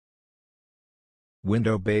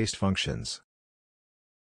Window-based functions.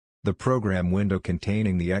 The program window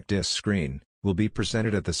containing the ECDIS screen will be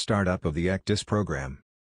presented at the startup of the ECDIS program.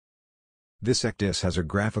 This ECDIS has a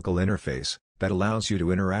graphical interface that allows you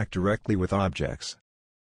to interact directly with objects.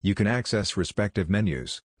 You can access respective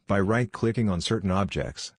menus by right-clicking on certain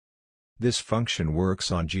objects. This function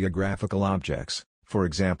works on geographical objects, for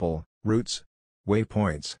example, routes,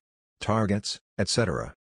 waypoints, targets,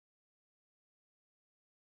 etc.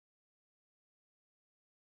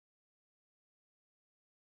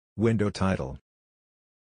 Window title.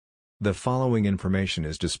 The following information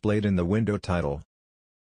is displayed in the window title.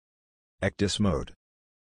 ECDIS mode.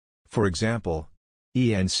 For example,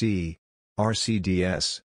 ENC,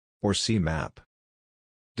 RCDS, or CMAP.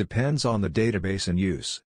 Depends on the database in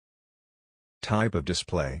use. Type of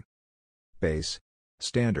display. Base,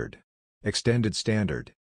 standard, extended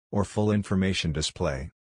standard, or full information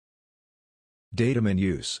display. Datum in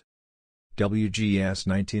use. WGS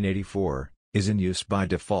 1984 is in use by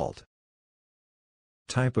default.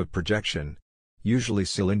 Type of projection, usually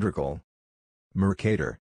cylindrical.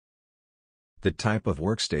 Mercator. The type of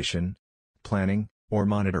workstation, planning, or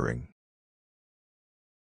monitoring.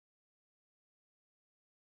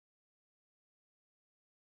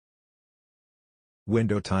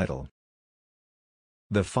 Window title.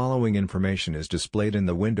 The following information is displayed in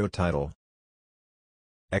the window title.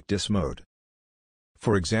 ECDIS mode.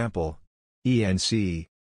 For example, ENC,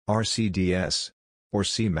 RCDS, or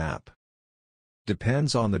CMAP.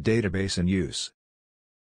 Depends on the database in use.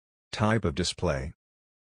 Type of display.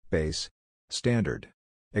 Base, standard,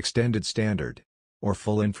 extended standard, or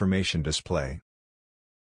full information display.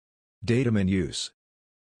 Datum in use.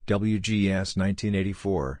 WGS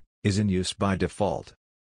 1984 is in use by default.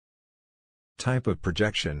 Type of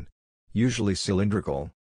projection, usually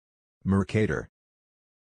cylindrical. Mercator.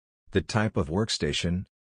 The type of workstation,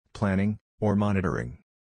 planning, or monitoring.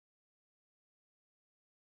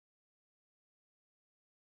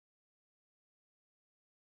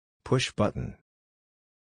 Push button.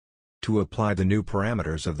 To apply the new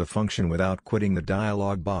parameters of the function without quitting the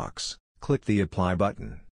dialog box, click the Apply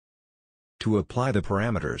button. To apply the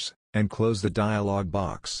parameters, and close the dialog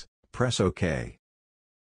box, press OK.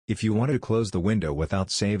 If you want to close the window without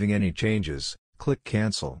saving any changes, click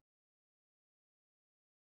Cancel.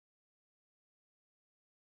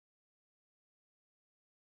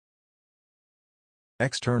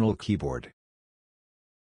 External keyboard.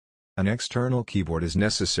 An external keyboard is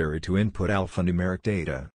necessary to input alphanumeric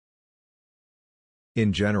data.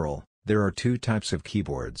 In general, there are two types of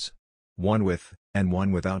keyboards, one with, and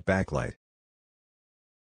one without backlight.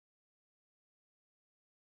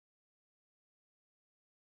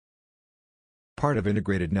 Part of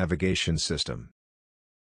integrated navigation system.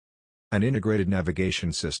 An integrated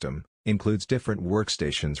navigation system includes different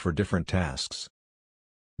workstations for different tasks.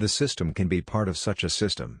 The system can be part of such a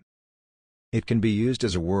system. It can be used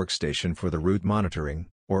as a workstation for the route monitoring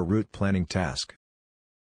or route planning task.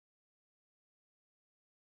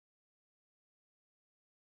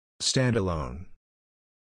 Standalone.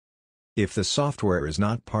 If the software is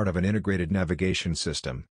not part of an integrated navigation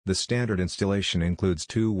system, the standard installation includes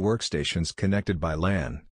two workstations connected by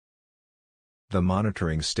LAN. The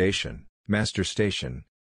monitoring station, master station,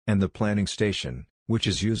 and the planning station, which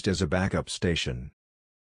is used as a backup station.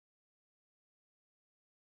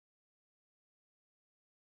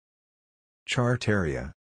 Chart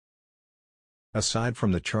area. Aside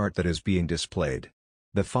from the chart that is being displayed,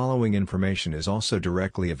 the following information is also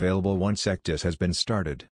directly available once ECDIS has been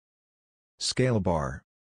started. Scale bar.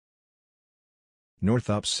 North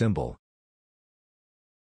up symbol.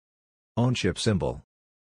 On-chip symbol.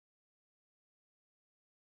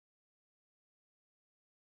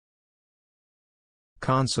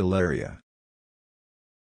 Console area.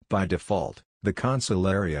 By default, the console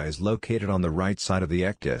area is located on the right side of the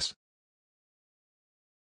ECDIS.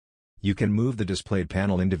 You can move the displayed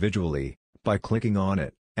panel individually, by clicking on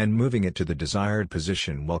it, and moving it to the desired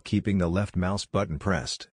position while keeping the left mouse button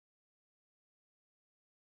pressed.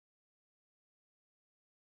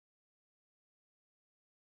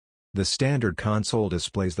 The standard console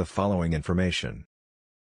displays the following information.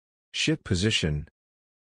 Ship position,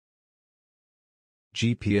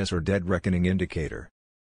 GPS or dead reckoning indicator,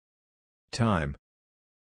 time,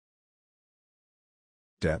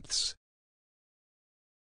 depths,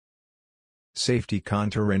 safety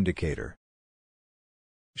contour indicator,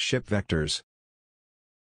 ship vectors,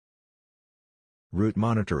 route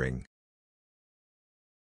monitoring,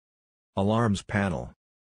 alarms panel,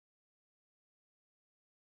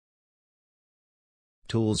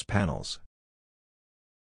 tools panels,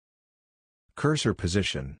 cursor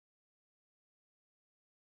position.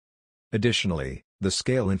 Additionally, The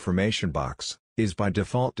scale information box is by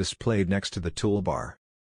default displayed next to the toolbar.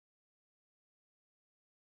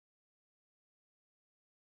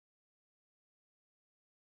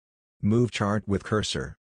 Move chart with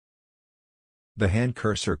cursor. The hand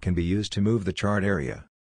cursor can be used to move the chart area.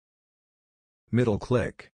 Middle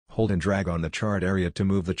click, hold and drag on the chart area to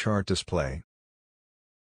move the chart display.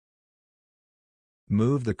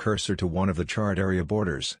 Move the cursor to one of the chart area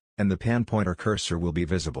borders, and the pan pointer cursor will be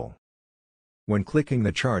visible. When clicking,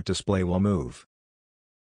 the chart display will move.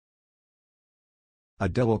 A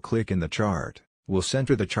double click in the chart will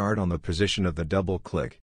center the chart on the position of the double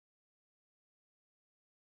click.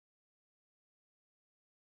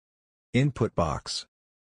 Input box.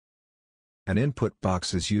 An input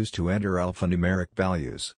box is used to enter alphanumeric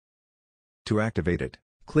values. To activate it,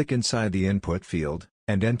 click inside the input field,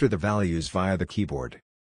 and enter the values via the keyboard.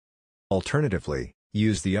 Alternatively,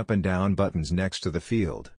 use the up and down buttons next to the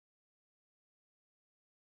field.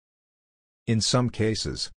 In some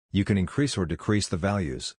cases, you can increase or decrease the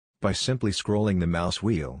values by simply scrolling the mouse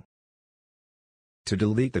wheel. To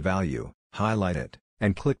delete the value, highlight it,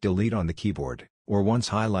 and click Delete on the keyboard, or once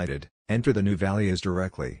highlighted, enter the new values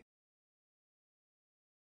directly.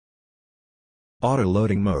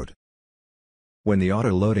 Auto-loading mode. When the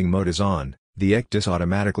auto-loading mode is on, the ECDIS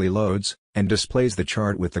automatically loads and displays the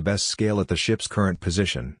chart with the best scale at the ship's current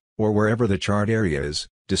position, or wherever the chart area is,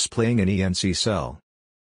 displaying an ENC cell.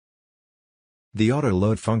 The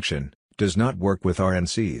auto-load function does not work with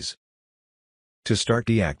RNCs. To start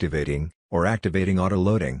deactivating or activating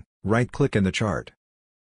auto-loading, right-click in the chart.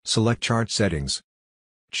 Select Chart Settings.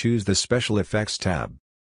 Choose the Special Effects tab.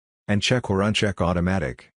 And check or uncheck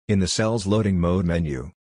Automatic in the Cell's Loading Mode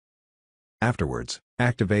menu. Afterwards,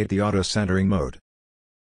 activate the auto-centering mode.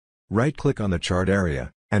 Right-click on the chart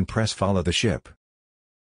area, and press Follow the ship.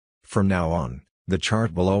 From now on, the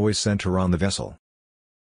chart will always center on the vessel.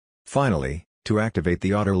 Finally, to activate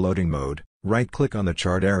the auto-loading mode, right-click on the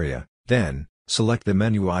chart area, then, select the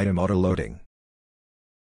menu item Auto-loading.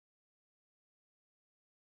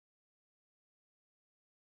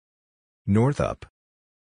 North up.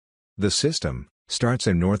 The system starts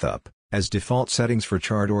in north up as default settings for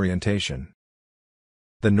chart orientation.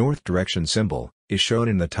 The north direction symbol is shown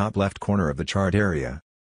in the top left corner of the chart area.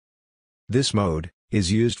 This mode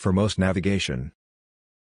is used for most navigation.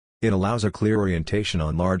 It allows a clear orientation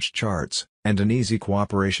on large charts and an easy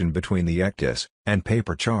cooperation between the ECDIS and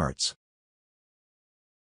paper charts.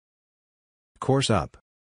 Course up.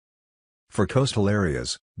 For coastal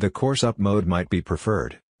areas, the course up mode might be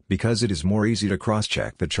preferred, because it is more easy to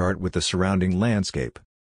cross-check the chart with the surrounding landscape.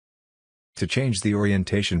 To change the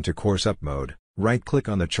orientation to course up mode, right-click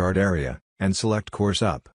on the chart area, and select Course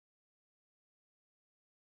Up.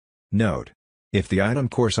 Note: if the item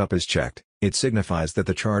Course Up is checked, it signifies that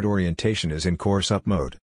the chart orientation is in course up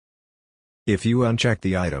mode. If you uncheck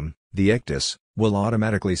the item, the ECDIS will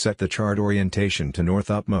automatically set the chart orientation to north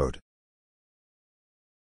up mode.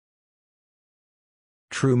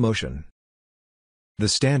 True motion. The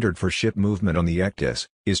standard for ship movement on the ECDIS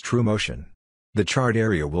is true motion. The chart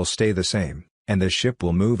area will stay the same, and the ship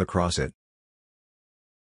will move across it.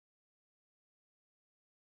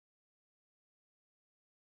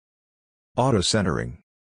 Auto-centering.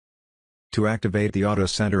 To activate the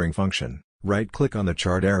auto-centering function, right-click on the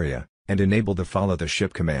chart area, and enable the Follow the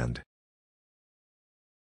Ship command.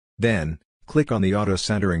 Then, click on the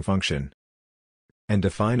auto-centering function, and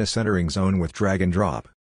define a centering zone with drag and drop.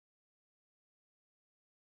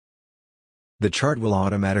 The chart will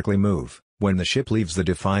automatically move when the ship leaves the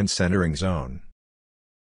defined centering zone.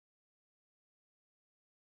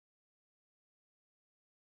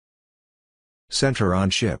 Center on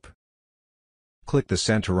ship. Click the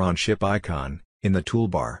Center on Ship icon in the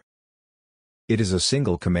toolbar. It is a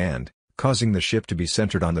single command, causing the ship to be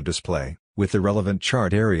centered on the display, with the relevant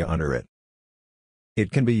chart area under it.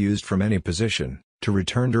 It can be used from any position, to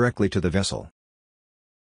return directly to the vessel.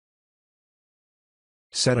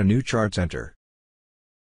 Set a new chart center.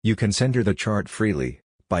 You can center the chart freely,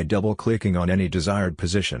 by double-clicking on any desired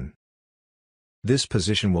position. This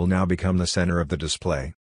position will now become the center of the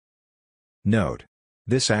display. Note: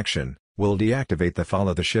 this action will deactivate the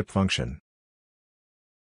Follow the Ship function.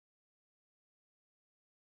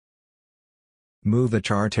 Move the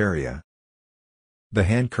chart area. The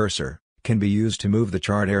hand cursor can be used to move the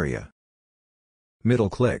chart area. Middle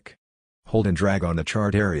click. Hold and drag on the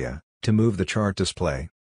chart area to move the chart display.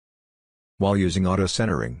 While using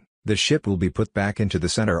auto-centering, the ship will be put back into the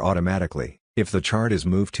center automatically if the chart is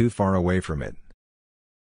moved too far away from it.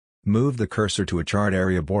 Move the cursor to a chart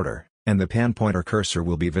area border, and the pan pointer cursor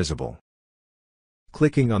will be visible.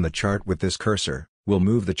 Clicking on the chart with this cursor will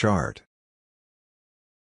move the chart.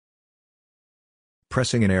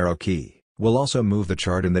 Pressing an arrow key will also move the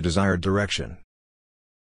chart in the desired direction.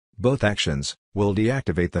 Both actions will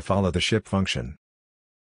deactivate the follow the ship function.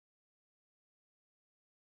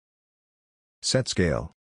 Set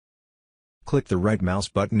scale. Click the right mouse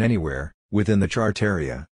button anywhere within the chart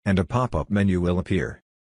area, and a pop-up menu will appear.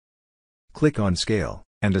 Click on Scale,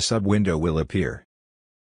 and a sub-window will appear.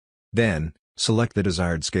 Then, select the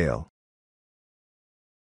desired scale.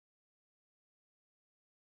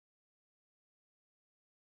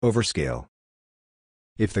 Overscale.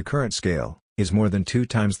 If the current scale is more than 2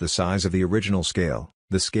 times the size of the original scale,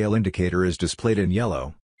 the scale indicator is displayed in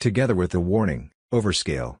yellow, together with the warning,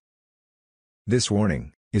 Overscale. This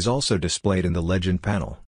warning is also displayed in the legend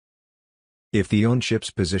panel. If the owned ship's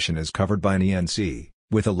position is covered by an ENC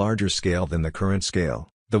with a larger scale than the current scale,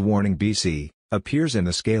 the warning BC appears in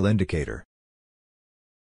the scale indicator.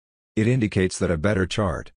 It indicates that a better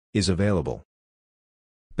chart is available.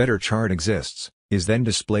 Better chart exists is then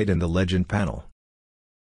displayed in the legend panel.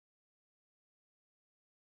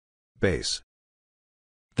 Base.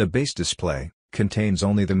 The base display contains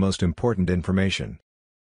only the most important information.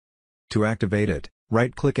 To activate it,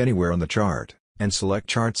 right-click anywhere on the chart, and select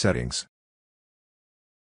Chart Settings.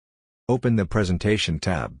 Open the Presentation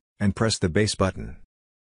tab, and press the Base button.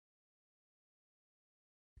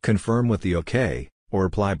 Confirm with the OK or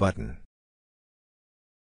Apply button.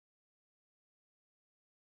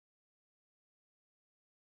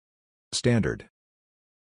 Standard.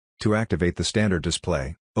 To activate the standard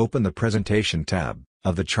display, open the Presentation tab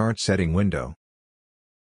of the Chart Setting window.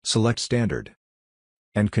 Select Standard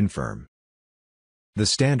and confirm. The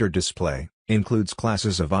standard display includes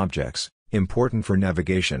classes of objects important for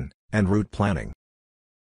navigation and route planning.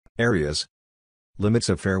 Areas, limits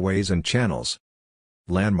of fairways and channels,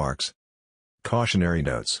 landmarks, cautionary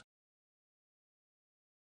notes.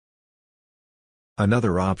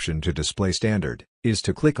 Another option to display standard is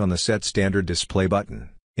to click on the Set Standard Display button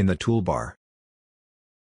in the toolbar.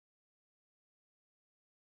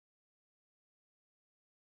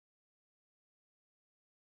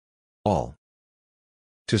 All.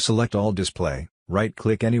 To select all display,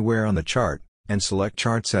 right-click anywhere on the chart, and select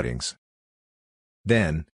Chart Settings.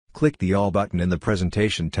 Then, click the All button in the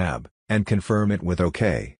Presentation tab, and confirm it with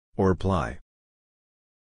OK or Apply.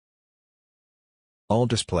 All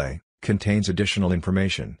display contains additional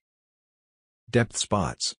information. Depth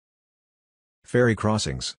spots, ferry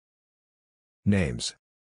crossings, names,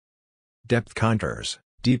 depth contours,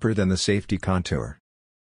 deeper than the safety contour.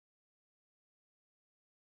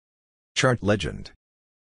 Chart legend.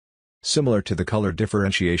 Similar to the color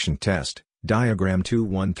differentiation test, Diagram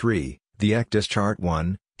 213, the ECDIS Chart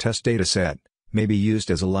 1 test dataset may be used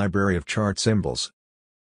as a library of chart symbols.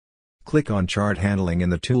 Click on Chart Handling in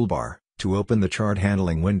the toolbar to open the Chart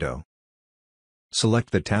Handling window.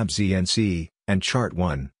 Select the tabs ENC and Chart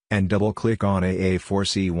 1, and double-click on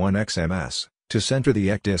AA4C1XMS to center the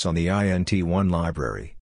ECDIS on the INT1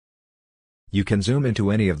 library. You can zoom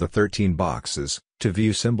into any of the 13 boxes to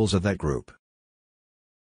view symbols of that group.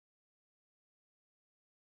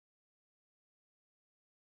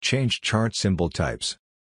 Change chart symbol types.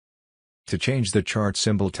 To change the chart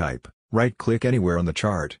symbol type, right-click anywhere on the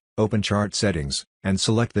chart, open Chart Settings, and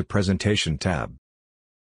select the Presentation tab.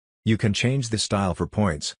 You can change the style for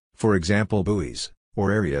points, for example buoys,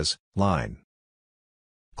 or areas, line.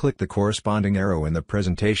 Click the corresponding arrow in the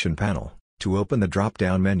Presentation panel to open the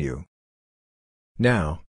drop-down menu.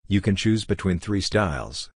 Now, you can choose between 3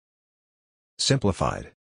 styles.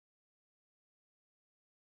 Simplified,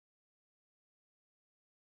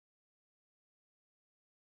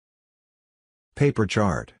 paper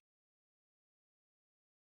chart,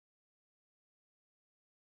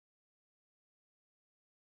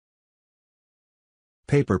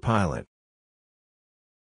 paper pilot.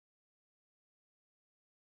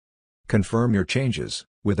 Confirm your changes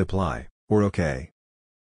with Apply or OK.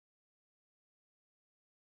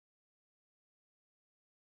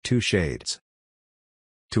 2 shades.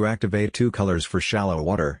 To activate 2 colors for shallow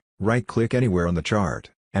water, right-click anywhere on the chart,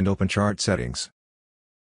 and open Chart Settings.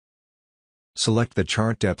 Select the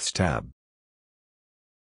Chart Depths tab.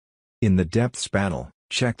 In the Depths panel,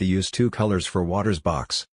 check the Use 2 Colors for Waters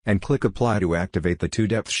box, and click Apply to activate the 2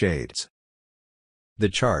 depth shades. The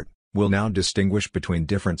chart will now distinguish between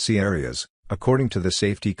different sea areas, according to the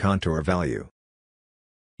safety contour value.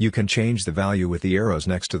 You can change the value with the arrows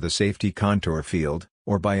next to the safety contour field,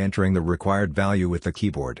 or by entering the required value with the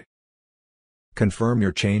keyboard. Confirm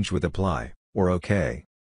your change with Apply or OK.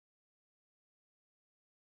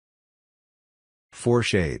 4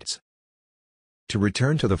 shades. To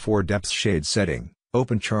return to the 4 depth shade setting,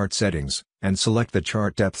 open Chart Settings, and select the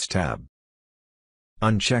Chart Depths tab.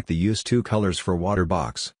 uncheck the Use Two Colors for Water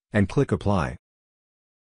box, and click Apply.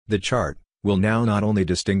 The chart will now not only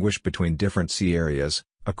distinguish between different sea areas,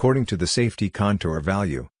 according to the safety contour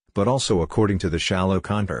value, but also according to the shallow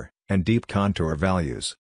contour and deep contour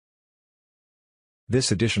values.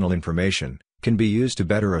 This additional information can be used to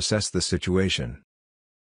better assess the situation.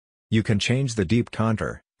 You can change the deep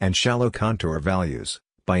contour and shallow contour values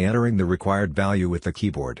by entering the required value with the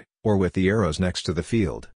keyboard, or with the arrows next to the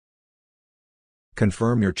field.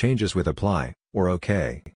 Confirm your changes with Apply, or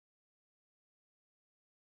OK.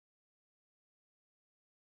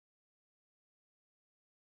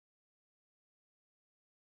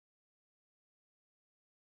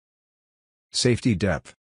 Safety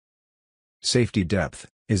depth. Safety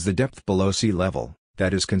depth is the depth below sea level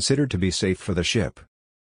that is considered to be safe for the ship.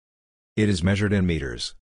 It is measured in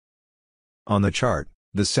meters. On the chart,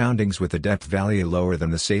 the soundings with a depth value lower than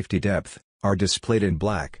the safety depth are displayed in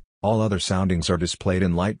black, all other soundings are displayed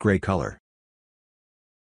in light gray color.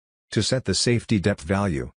 To set the safety depth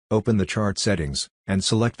value, open the Chart Settings, and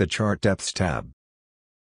select the Chart Depths tab.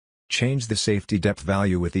 Change the safety depth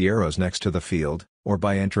value with the arrows next to the field, or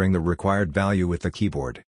by entering the required value with the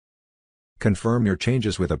keyboard. Confirm your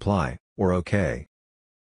changes with Apply, or OK.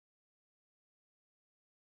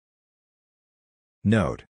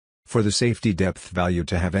 Note: for the safety depth value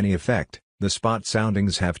to have any effect, the spot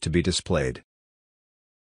soundings have to be displayed.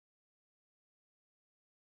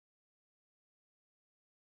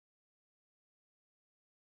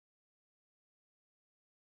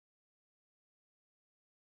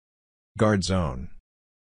 Guard Zone.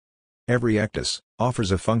 Every ECDIS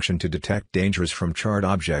offers a function to detect dangers from chart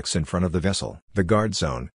objects in front of the vessel. The Guard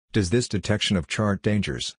Zone does this detection of chart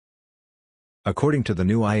dangers. According to the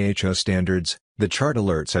new IHO standards, the chart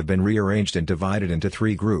alerts have been rearranged and divided into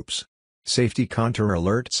three groups: safety contour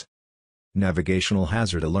alerts, navigational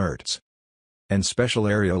hazard alerts, and special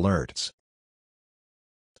area alerts.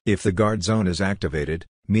 If the Guard Zone is activated,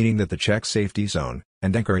 meaning that the Check Safety Zone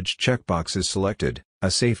and Anchorage checkbox is selected, a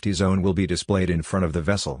safety zone will be displayed in front of the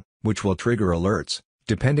vessel, which will trigger alerts,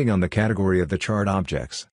 depending on the category of the chart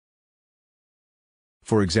objects.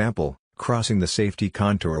 For example, crossing the safety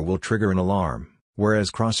contour will trigger an alarm, whereas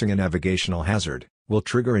crossing a navigational hazard will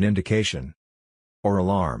trigger an indication or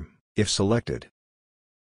alarm, if selected.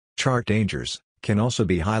 Chart dangers can also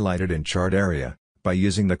be highlighted in Chart Area by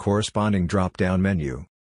using the corresponding drop-down menu.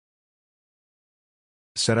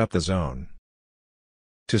 Set up the zone.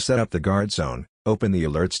 To set up the Guard Zone, open the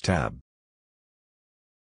Alerts tab.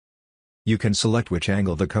 You can select which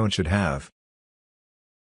angle the cone should have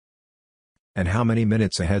and how many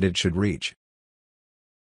minutes ahead it should reach.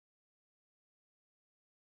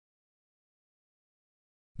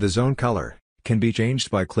 The zone color can be changed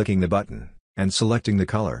by clicking the button and selecting the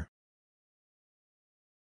color.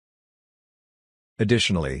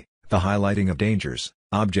 Additionally, the highlighting of dangers,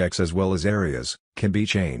 objects as well as areas, can be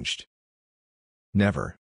changed.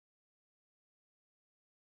 Never.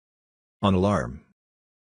 On alarm.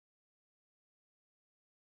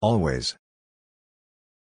 Always.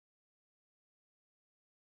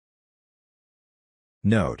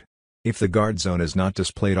 Note: if the Guard Zone is not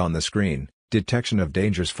displayed on the screen, Detection of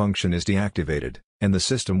Dangers function is deactivated, and the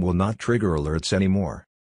system will not trigger alerts anymore.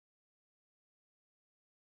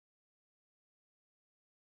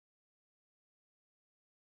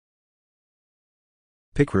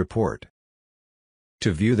 Pick Report.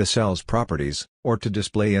 To view the cell's properties, or to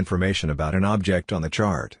display information about an object on the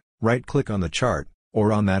chart, right-click on the chart,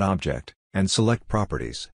 or on that object, and select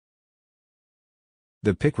Properties.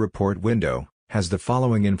 The Pick Report window has the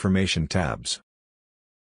following information tabs: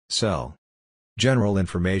 Cell. General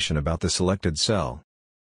information about the selected cell.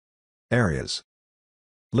 Areas.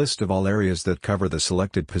 List of all areas that cover the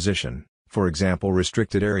selected position, for example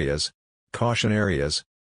restricted areas, caution areas,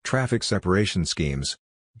 traffic separation schemes,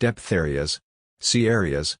 depth areas, sea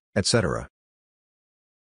areas, etc.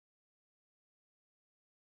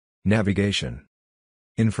 Navigation.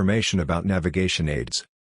 Information about navigation aids,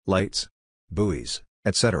 lights, buoys,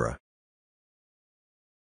 etc.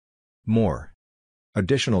 More.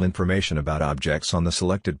 Additional information about objects on the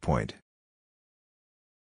selected point.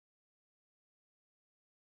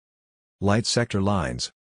 Light sector lines.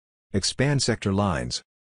 Expand sector lines.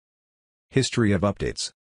 History of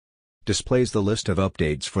updates. Displays the list of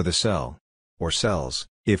updates for the cell, or cells,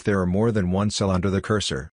 if there are more than one cell under the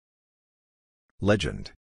cursor.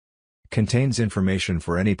 Legend. Contains information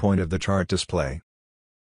for any point of the chart display.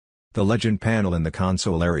 The Legend panel in the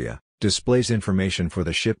console area displays information for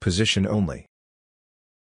the ship position only.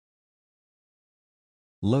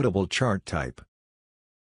 Loadable chart type.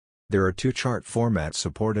 There are two chart formats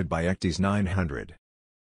supported by ECDIS 900: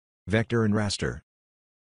 Vector and Raster.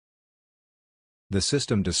 The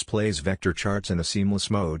system displays vector charts in a seamless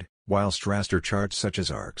mode, whilst raster charts such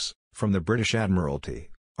as ARCs, from the British Admiralty,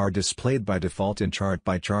 are displayed by default in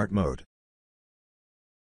chart-by-chart mode.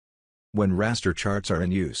 When raster charts are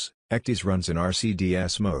in use, ECDIS runs in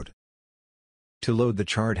RCDS mode. To load the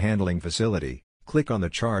chart handling facility, click on the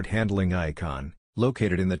chart handling icon,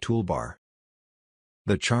 located in the toolbar.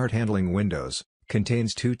 The chart handling windows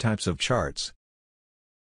contains two types of charts: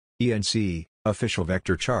 ENC, official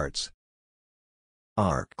vector charts;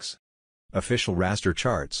 ARCs, official raster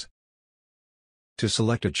charts. To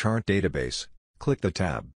select a chart database, click the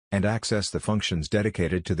tab, and access the functions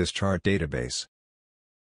dedicated to this chart database.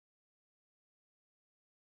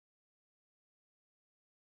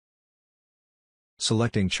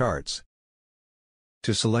 Selecting charts.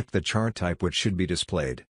 To select the chart type which should be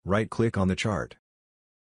displayed, right-click on the chart.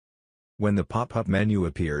 When the pop-up menu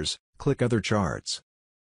appears, click Other Charts.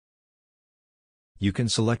 You can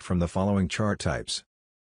select from the following chart types: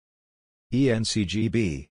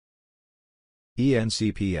 ENCGB,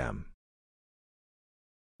 ENCPM,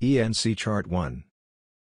 ENC Chart 1,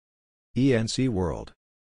 ENC World,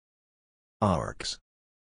 ARCs.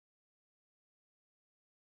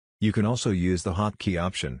 You can also use the hotkey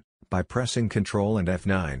option, by pressing Ctrl and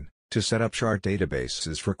F9, to set up chart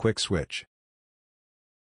databases for quick switch.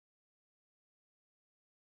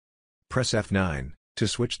 Press F9, to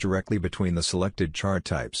switch directly between the selected chart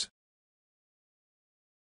types.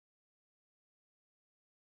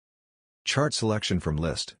 Chart selection from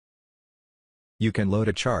list. You can load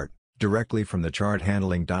a chart, directly from the chart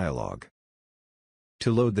handling dialog.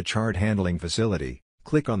 To load the chart handling facility,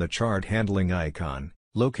 click on the chart handling icon,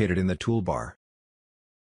 located in the toolbar.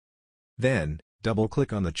 Then,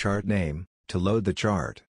 double-click on the chart name, to load the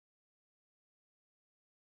chart.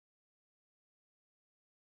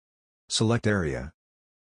 Select area.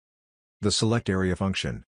 The Select Area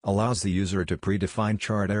function allows the user to predefine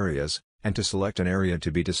chart areas, and to select an area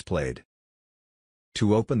to be displayed.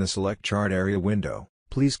 To open the Select Chart Area window,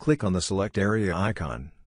 please click on the Select Area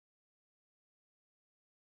icon.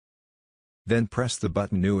 Then press the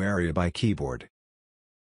button New Area by keyboard.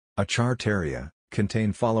 A chart area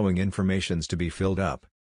contain following informations to be filled up: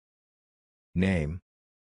 name,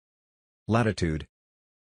 latitude,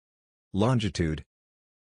 longitude,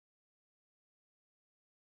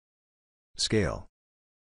 scale.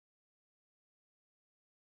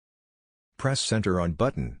 Press Center on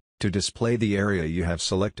button to display the area you have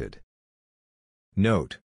selected.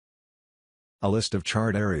 Note: a list of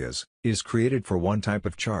chart areas is created for one type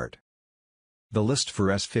of chart. The list for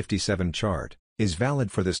S57 chart is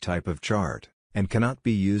valid for this type of chart, and cannot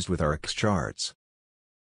be used with ARCs charts.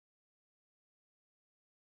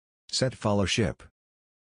 Set Follow Ship.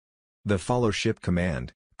 The Follow Ship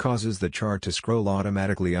command causes the chart to scroll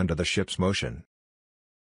automatically under the ship's motion.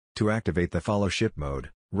 To activate the Follow Ship mode,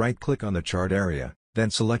 right-click on the chart area, then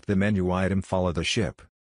select the menu item Follow the Ship.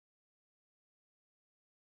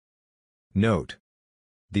 Note: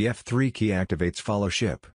 the F3 key activates Follow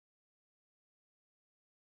Ship.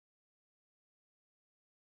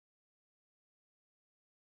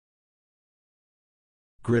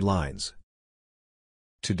 Grid lines.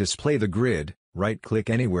 To display the grid, right-click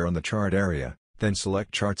anywhere on the chart area, then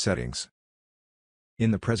select Chart Settings.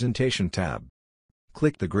 In the Presentation tab,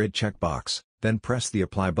 click the Grid checkbox, then press the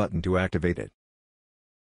Apply button to activate it.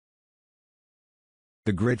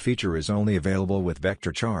 The grid feature is only available with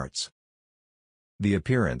vector charts. The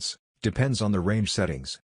appearance depends on the range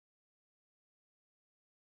settings.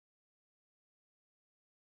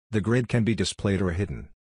 The grid can be displayed or hidden.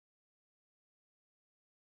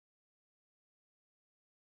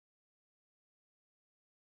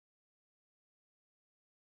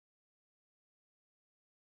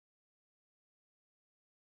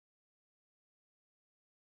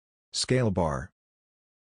 Scale bar.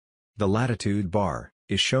 The latitude bar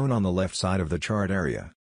is shown on the left side of the chart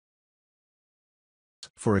area.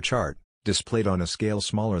 For a chart displayed on a scale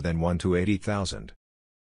smaller than 1/80,000.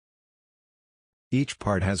 Each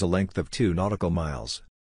part has a length of 2 nautical miles.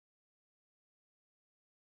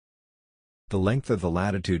 The length of the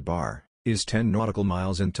latitude bar is 10 nautical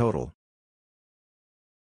miles in total.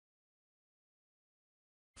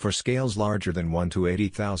 For scales larger than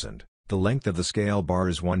 1/80,000, the length of the scale bar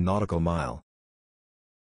is 1 nautical mile.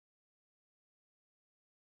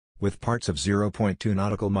 With parts of 0.2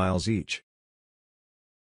 nautical miles each.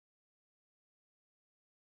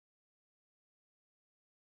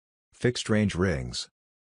 Fixed range rings.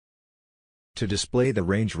 To display the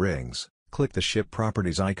range rings, click the Ship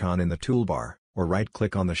Properties icon in the toolbar, or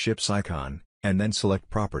right-click on the ship's icon, and then select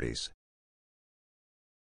Properties.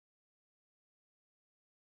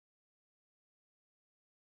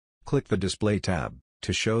 right-click the Display tab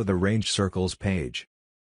to show the Range Circles page.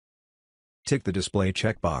 Tick the Display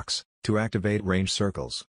checkbox to activate Range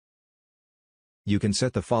Circles. You can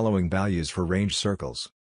set the following values for Range Circles: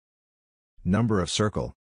 number of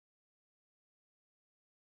circle,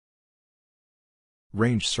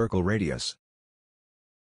 range circle radius,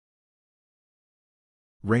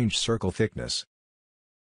 range circle thickness.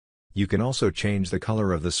 You can also change the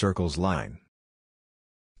color of the circle's line.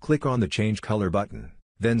 Click on the Change Color button,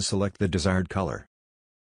 then select the desired color.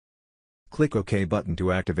 Click OK button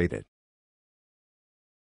to activate it.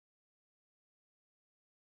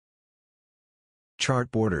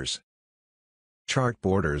 Chart borders. Chart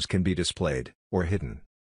borders can be displayed or hidden.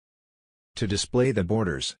 To display the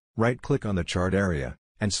borders, right-click on the chart area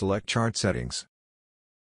and select Chart Settings.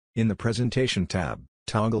 In the Presentation tab,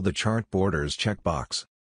 toggle the Chart Borders checkbox.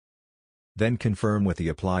 Then confirm with the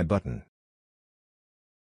Apply button.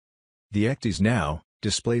 The ECDIS now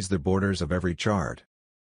displays the borders of every chart.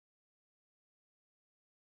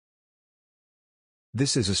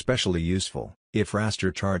 This is especially useful if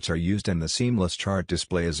raster charts are used and the seamless chart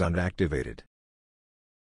display is unactivated.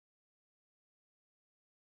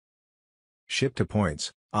 Ship to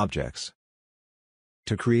points, objects.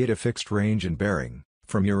 To create a fixed range and bearing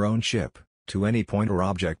from your own ship to any point or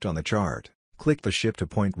object on the chart, click the Ship to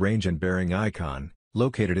Point Range and Bearing icon,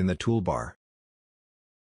 located in the toolbar.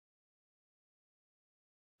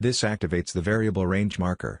 This activates the Variable Range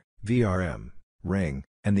Marker, VRM, ring,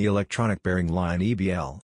 and the Electronic Bearing Line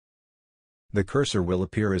EBL. The cursor will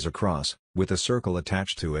appear as a cross, with a circle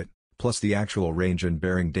attached to it, plus the actual range and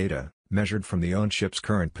bearing data, measured from the owned ship's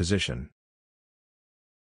current position.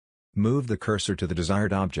 Move the cursor to the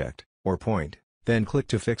desired object, or point, then click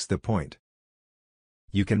to fix the point.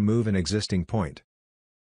 You can move an existing point.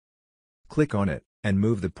 Click on it, and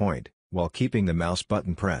move the point, while keeping the mouse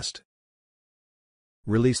button pressed.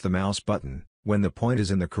 Release the mouse button when the point is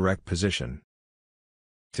in the correct position.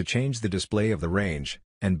 To change the display of the range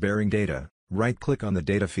and bearing data, right-click on the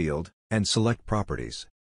data field, and select Properties.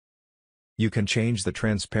 You can change the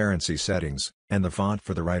transparency settings and the font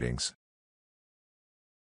for the writings.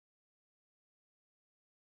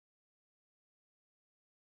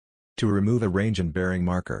 To remove a range and bearing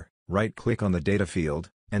marker, right-click on the data field,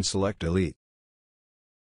 and select Delete.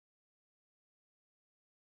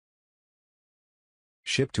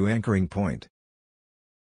 Ship to anchoring point.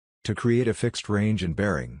 To create a fixed range and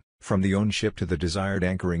bearing from the owned ship to the desired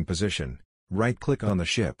anchoring position, right-click on the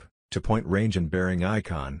Ship to Point Range and Bearing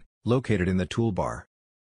icon, located in the toolbar.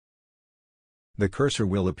 The cursor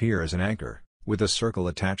will appear as an anchor, with a circle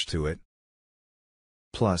attached to it,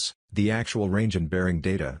 plus the actual range and bearing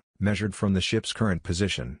data, measured from the ship's current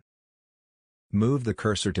position. Move the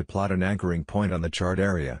cursor to plot an anchoring point on the chart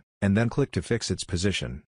area, and then click to fix its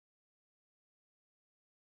position.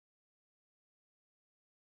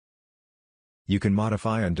 You can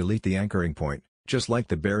modify and delete the anchoring point, just like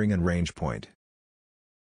the bearing and range point.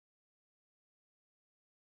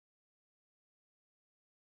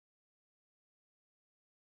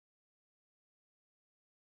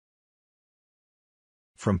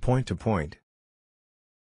 From point to point.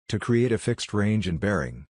 To create a fixed range and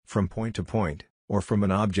bearing, from point to point, or from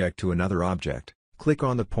an object to another object, click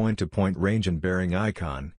on the point-to-point range and bearing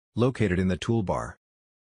icon, located in the toolbar.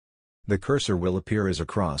 The cursor will appear as a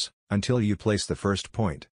cross, until you place the first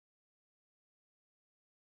point.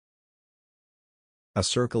 A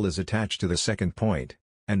circle is attached to the second point,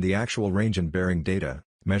 and the actual range and bearing data,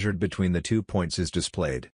 measured between the 2 points, is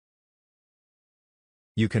displayed.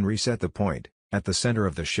 You can reset the point at the center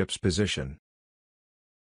of the ship's position.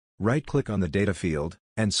 Right-click on the data field,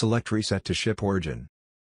 and select Reset to Ship Origin.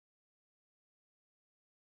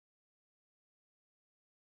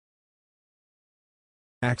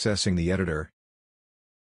 Accessing the editor.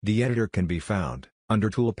 The editor can be found under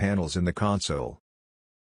Tool Panels in the console.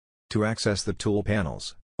 To access the tool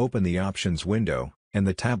panels, open the Options window and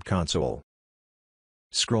the tab Console.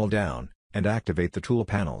 Scroll down and activate the tool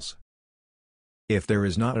panels. If there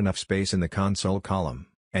is not enough space in the console column,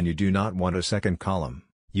 and you do not want a second column,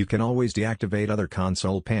 you can always deactivate other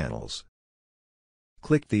console panels.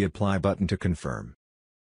 Click the Apply button to confirm.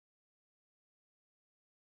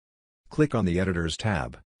 Click on the Editors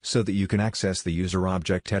tab, so that you can access the User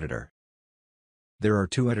Object Editor. There are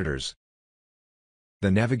two editors.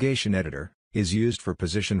 The Navigation Editor is used for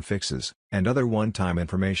position fixes and other one-time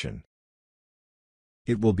information.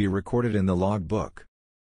 It will be recorded in the logbook.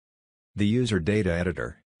 The User Data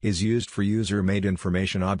Editor is used for user-made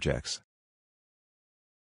information objects.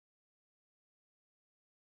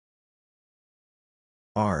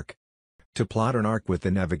 Arc. To plot an arc with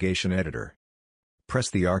the Navigation Editor, press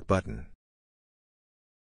the Arc button.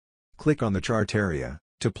 Click on the chart area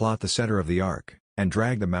to plot the center of the arc, and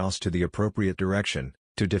drag the mouse to the appropriate direction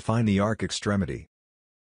to define the arc extremity.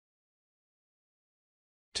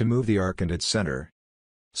 To move the arc and its center,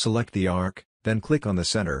 select the arc, then click on the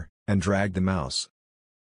center, and drag the mouse.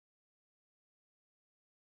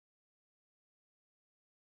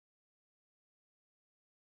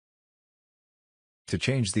 To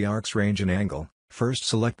change the arc's range and angle, first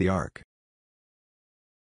select the arc.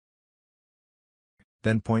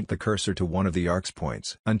 Then point the cursor to one of the arc's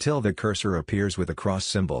points until the cursor appears with a cross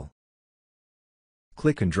symbol.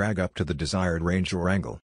 Click and drag up to the desired range or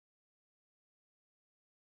angle.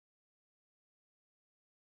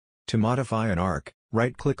 To modify an arc,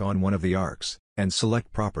 right-click on one of the arcs, and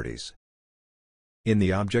select Properties. In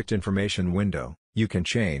the Object Information window, you can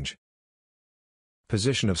change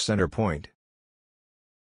position of center point,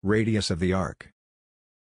 radius of the arc,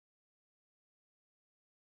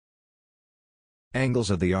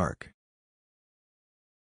 angles of the arc.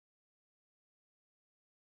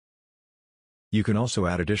 You can also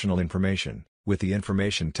add additional information with the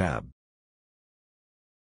Information tab.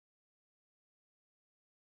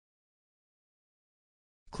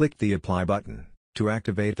 Click the Apply button to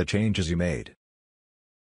activate the changes you made.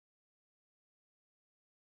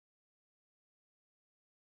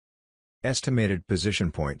 Estimated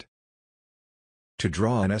position point. To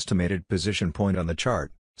draw an estimated position point on the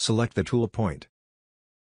chart, select the tool point.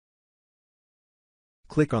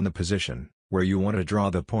 Click on the position where you want to draw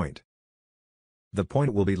the point. The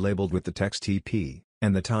point will be labeled with the text TP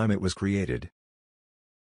and the time it was created.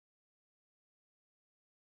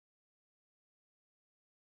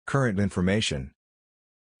 Current information.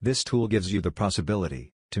 This tool gives you the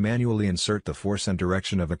possibility to manually insert the force and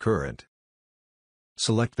direction of a current.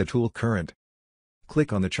 Select the tool Current.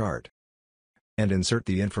 Click on the chart. And insert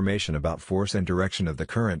the information about force and direction of the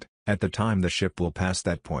current at the time the ship will pass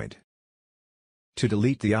that point. To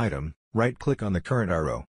delete the item, right-click on the current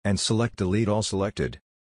arrow, and select Delete All Selected.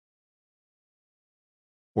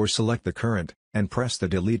 Or select the current, and press the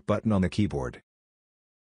Delete button on the keyboard.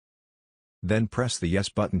 Then press the Yes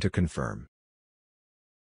button to confirm.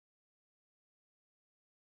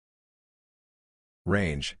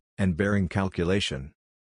 Range and bearing calculation.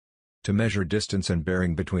 To measure distance and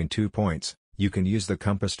bearing between 2 points, you can use the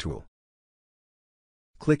Compass tool.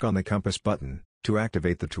 Click on the Compass button to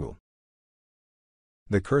activate the tool.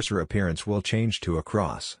 The cursor appearance will change to a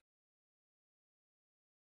cross.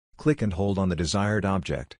 Click and hold on the desired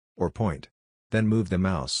object, or point. Then move the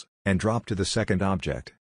mouse, and drop to the second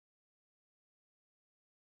object.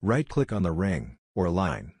 Right-click on the ring, or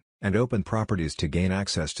line, and open Properties to gain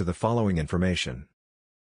access to the following information.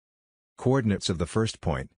 Coordinates of the first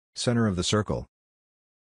point, center of the circle.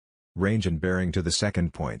 Range and bearing to the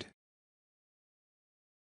second point.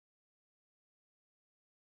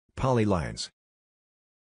 Polylines.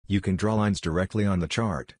 You can draw lines directly on the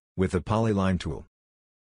chart with the Polyline tool.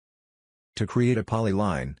 To create a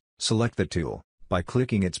polyline, select the tool by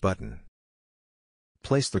clicking its button.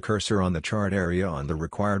 Place the cursor on the chart area on the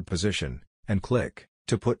required position, and click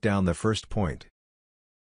to put down the first point.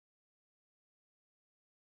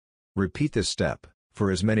 Repeat this step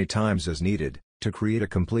for as many times as needed to create a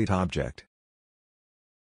complete object.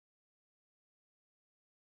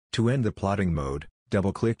 To end the plotting mode,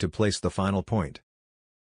 double-click to place the final point.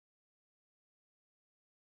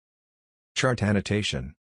 Chart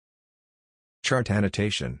annotation. Chart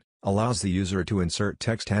annotation allows the user to insert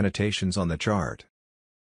text annotations on the chart.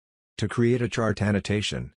 To create a chart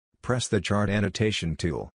annotation, press the Chart Annotation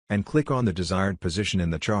tool, and click on the desired position in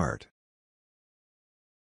the chart.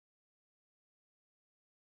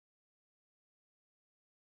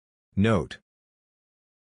 Note: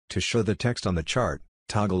 to show the text on the chart,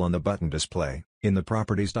 toggle on the button Display in the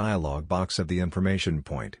Properties dialog box of the information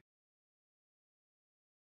point.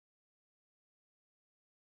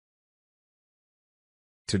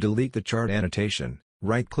 To delete the chart annotation,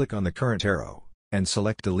 right-click on the current arrow, and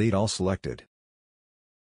select Delete All Selected.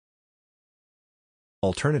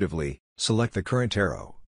 Alternatively, select the current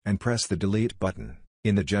arrow, and press the Delete button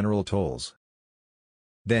in the General Tools.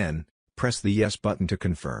 Then, press the Yes button to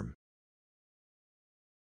confirm.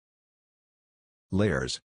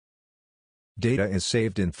 Layers. Data is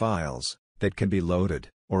saved in files that can be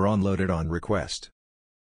loaded or unloaded on request.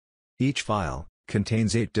 Each file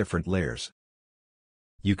contains 8 different layers.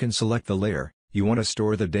 You can select the layer you want to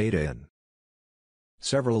store the data in.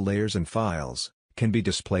 Several layers and files can be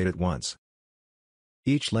displayed at once.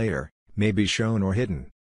 Each layer may be shown or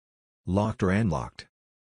hidden, locked or unlocked,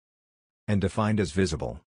 and defined as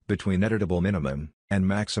visible between editable minimum and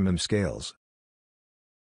maximum scales.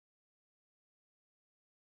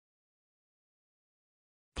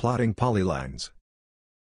 Plotting polylines.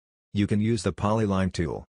 You can use the polyline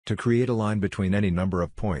tool to create a line between any number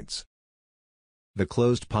of points. The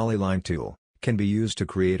closed polyline tool can be used to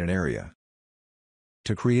create an area.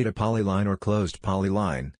 To create a polyline or closed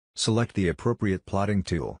polyline, select the appropriate plotting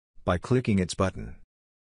tool by clicking its button.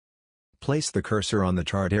 Place the cursor on the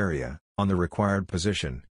chart area, on the required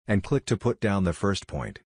position, and click to put down the first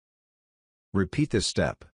point. Repeat this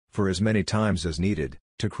step for as many times as needed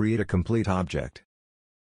to create a complete object.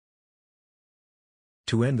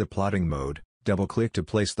 To end the plotting mode, double-click to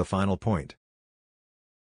place the final point.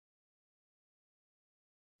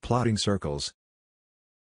 Plotting circles.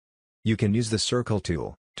 You can use the Circle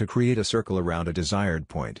tool to create a circle around a desired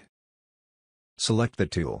point. Select the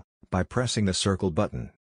tool by pressing the Circle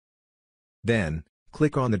button. Then,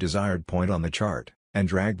 click on the desired point on the chart, and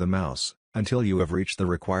drag the mouse until you have reached the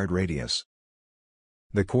required radius.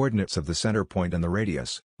 The coordinates of the center point and the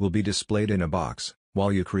radius will be displayed in a box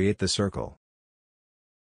while you create the circle.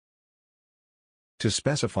 To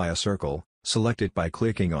specify a circle, select it by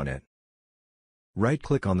clicking on it.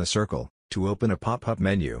 Right-click on the circle to open a pop-up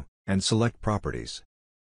menu, and select Properties.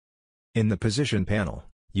 In the Position panel,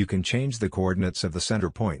 you can change the coordinates of the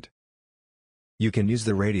center point. You can use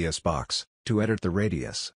the Radius box to edit the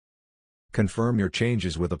radius. Confirm your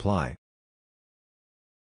changes with Apply.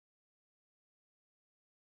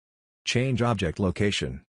 Change object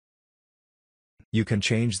location. You can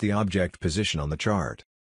change the object position on the chart.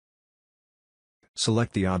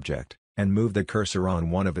 Select the object, and move the cursor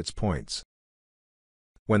on one of its points.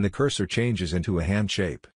 When the cursor changes into a hand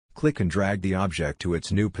shape, click and drag the object to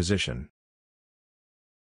its new position.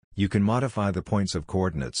 You can modify the points of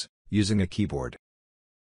coordinates using a keyboard.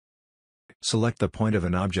 Select the point of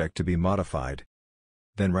an object to be modified.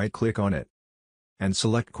 Then right-click on it and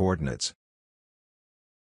select Coordinates.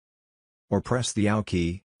 Or press the AU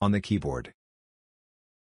key on the keyboard.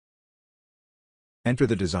 Enter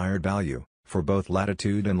the desired value for both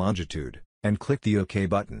latitude and longitude, and click the OK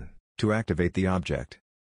button to activate the object.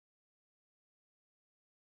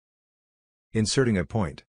 Inserting a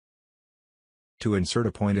point. To insert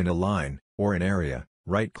a point in a line or an area,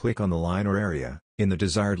 right-click on the line or area in the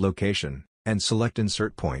desired location, and select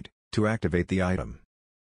Insert Point to activate the item.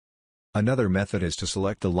 Another method is to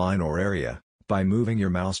select the line or area by moving your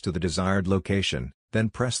mouse to the desired location, then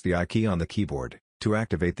press the I key on the keyboard to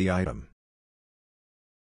activate the item.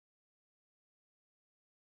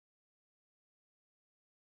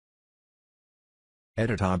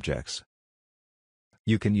 Edit objects.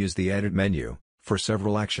 You can use the Edit menu for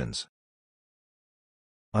several actions.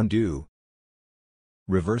 Undo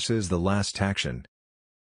reverses the last action.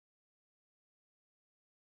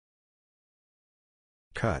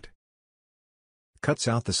 Cut cuts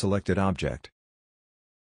out the selected object.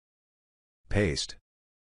 Paste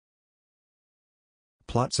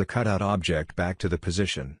plots a cutout object back to the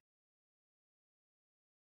position.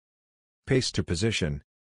 Paste to position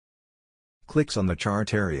clicks on the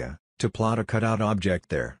chart area to plot a cutout object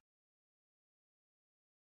there.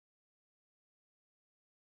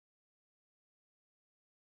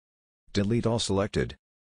 Delete all selected.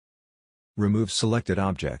 Remove selected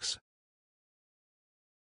objects.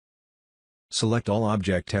 Select all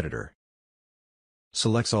object editor.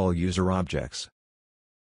 Selects all user objects.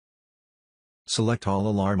 Select all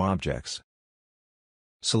alarm objects.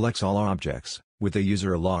 Selects all objects with a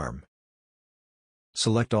user alarm.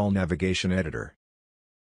 Select all navigation editor.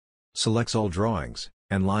 Selects all drawings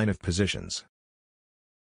and line of positions.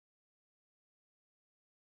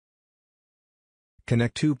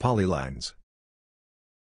 Connect two polylines.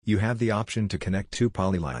 You have the option to connect two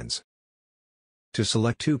polylines. To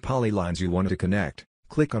select two polylines you want to connect,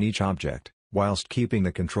 click on each object, whilst keeping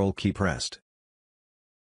the Control key pressed.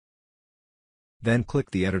 Then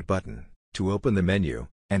click the Edit button to open the menu,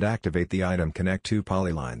 and activate the item Connect two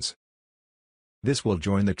polylines. This will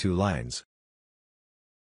join the two lines.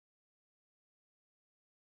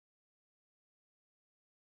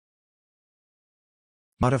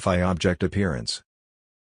 Modify object appearance.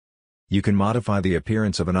 You can modify the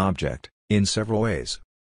appearance of an object in several ways.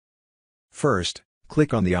 First,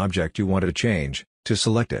 click on the object you want to change to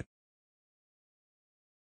select it.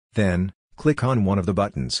 Then, click on one of the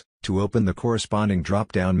buttons to open the corresponding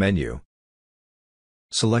drop-down menu.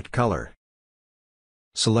 Select Color.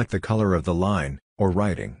 Select the color of the line or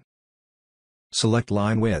writing. Select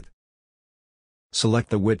Line Width. Select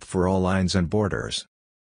the width for all lines and borders.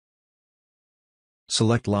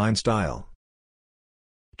 Select Line Style.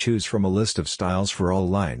 Choose from a list of styles for all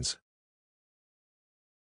lines.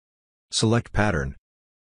 Select Pattern.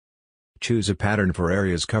 Choose a pattern for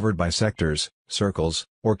areas covered by sectors, circles,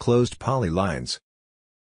 or closed polylines.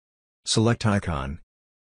 Select Icon.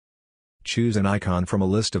 choose an icon from a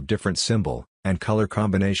list of different symbol and color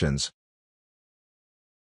combinations.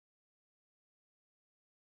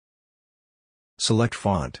 Select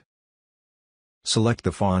Font. Select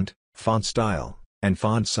the font, font style, and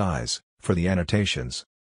font size for the annotations.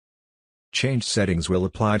 Changed settings will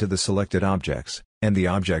apply to the selected objects, and the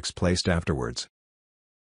objects placed afterwards.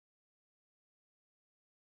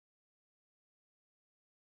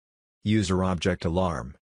 User Object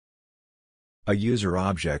Alarm. A user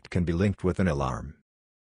object can be linked with an alarm.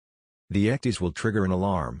 The ECDIS will trigger an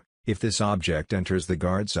alarm if this object enters the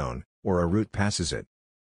guard zone, or a route passes it.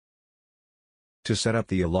 To set up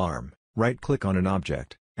the alarm, right-click on an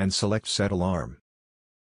object, and select Set Alarm.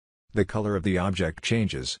 The color of the object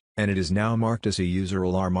changes, and it is now marked as a user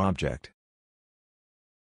alarm object.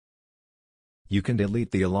 You can delete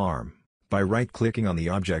the alarm by right-clicking on the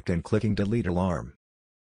object and clicking Delete Alarm.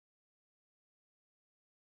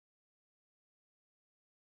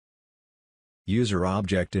 User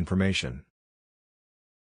Object Information.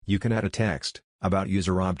 You can add a text about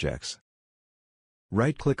user objects.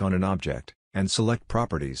 Right-click on an object, and select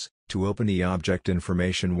Properties, to open the Object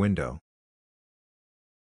Information window.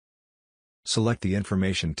 Select the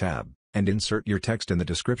Information tab, and insert your text in the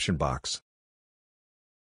description box.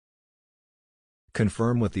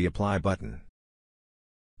 Confirm with the Apply button.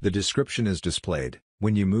 The description is displayed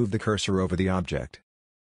when you move the cursor over the object.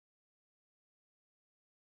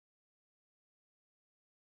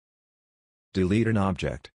 Delete an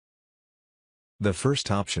object. The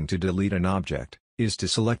first option to delete an object is to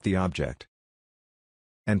select the object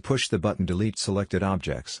and push the button Delete Selected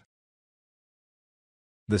Objects.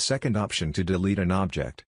 The second option to delete an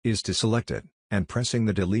object is to select it and pressing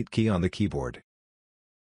the Delete key on the keyboard.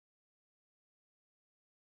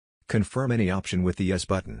 Confirm any option with the Yes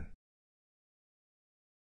button.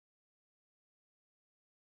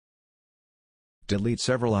 Delete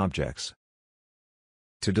several objects.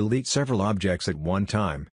 To delete several objects at one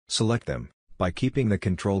time, select them by keeping the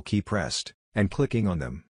Ctrl key pressed and clicking on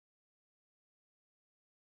them.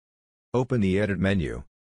 Open the Edit menu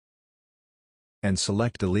and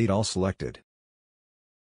select Delete All Selected.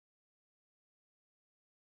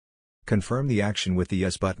 Confirm the action with the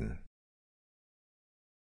Yes button.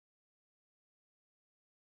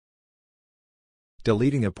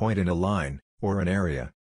 Deleting a point in a line or an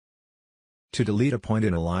area. To delete a point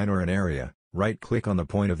in a line or an area, right-click on the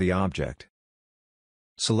point of the object.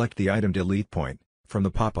 Select the item Delete Point from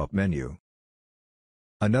the pop-up menu.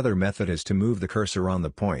 Another method is to move the cursor on the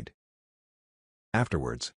point.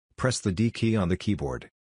 Afterwards, press the D key on the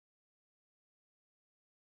keyboard.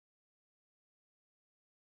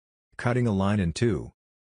 Cutting a line in two.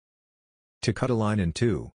 To cut a line in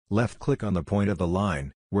two, left-click on the point of the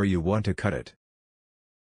line where you want to cut it.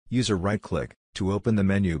 Use a right-click to open the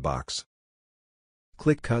menu box.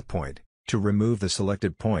 Click Cut Point to remove the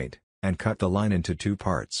selected point, and cut the line into two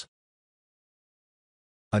parts.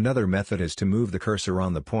 Another method is to move the cursor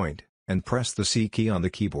on the point, and press the C key on the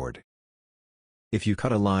keyboard. If you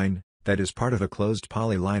cut a line that is part of a closed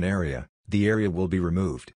polyline area, the area will be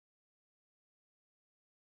removed.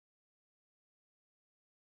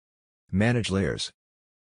 Manage layers.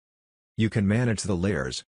 You can manage the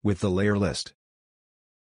layers with the layer list.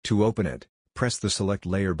 To open it, press the Select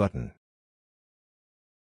Layer button.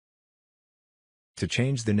 To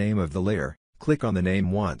change the name of the layer, click on the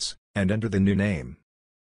name once, and enter the new name.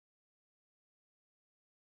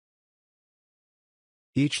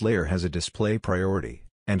 Each layer has a display priority,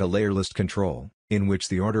 and a layer list control, in which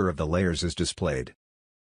the order of the layers is displayed.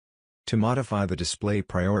 To modify the display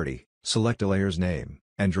priority, select a layer's name,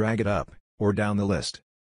 and drag it up or down the list.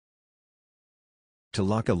 To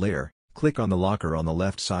lock a layer, click on the locker on the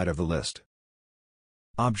left side of the list.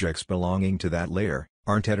 Objects belonging to that layer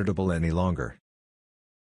aren't editable any longer.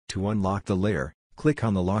 To unlock the layer, click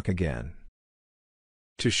on the lock again.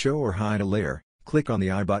 To show or hide a layer, click on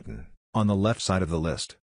the I button on the left side of the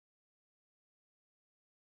list.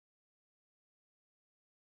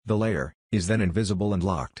 The layer is then invisible and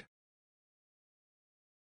locked.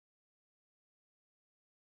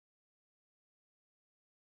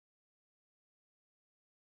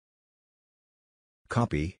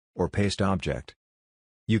 Copy or paste object.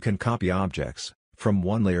 You can copy objects from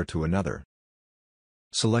one layer to another.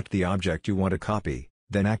 Select the object you want to copy,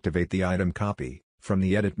 then activate the item copy from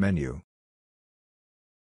the Edit menu.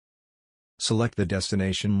 Select the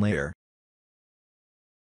destination layer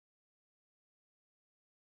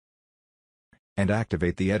and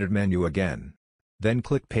activate the Edit menu again. Then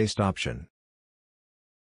click Paste option.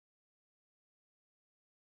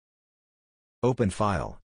 Open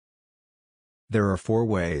File. There are 4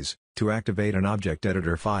 ways to activate an object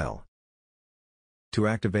editor file. To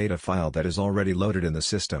activate a file that is already loaded in the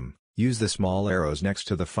system, use the small arrows next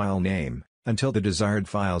to the file name, until the desired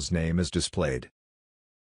file's name is displayed.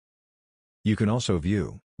 You can also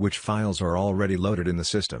view which files are already loaded in the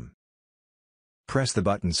system. Press the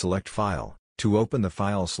button Select File to open the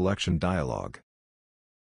file selection dialog.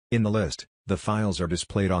 In the list, the files are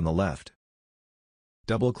displayed on the left.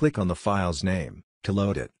 Double-click on the file's name to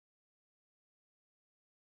load it.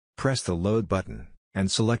 Press the Load button, and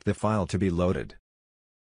select the file to be loaded.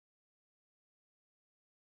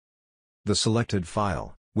 The selected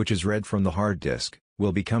file, which is read from the hard disk,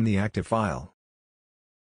 will become the active file.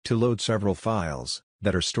 To load several files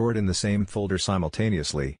that are stored in the same folder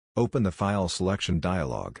simultaneously, open the File Selection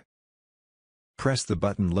dialog. Press the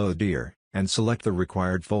button Load Here, and select the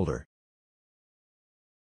required folder.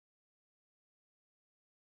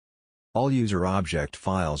 All user object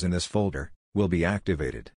files in this folder will be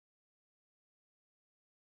activated.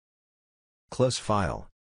 Close file.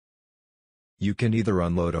 You can either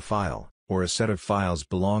unload a file, or a set of files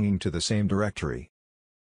belonging to the same directory.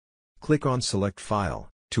 Click on Select File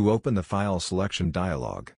to open the File Selection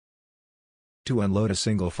dialog. To unload a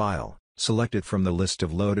single file, select it from the list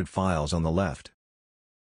of loaded files on the left.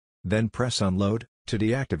 Then press Unload to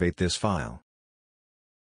deactivate this file.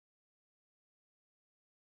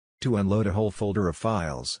 To unload a whole folder of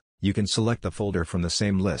files, you can select the folder from the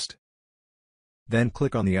same list. Then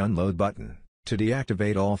click on the Unload button to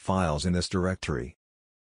deactivate all files in this directory.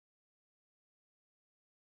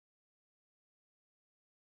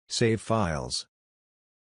 Save files.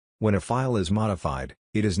 When a file is modified,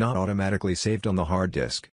 it is not automatically saved on the hard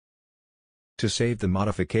disk. To save the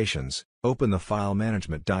modifications, open the File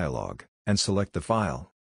Management dialog, and select the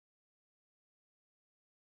file.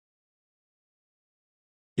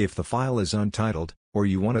 If the file is untitled, or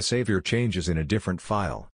you want to save your changes in a different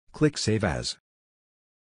file, click Save As.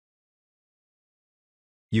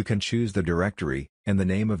 You can choose the directory, and the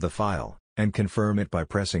name of the file, and confirm it by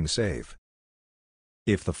pressing Save.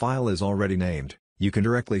 If the file is already named, you can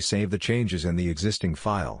directly save the changes in the existing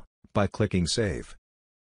file, by clicking Save.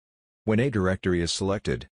 When a directory is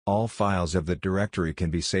selected, all files of that directory can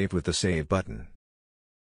be saved with the Save button.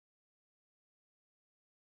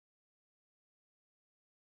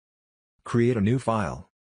 Create a new file.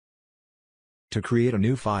 To create a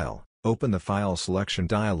new file, open the File Selection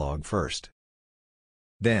dialog first.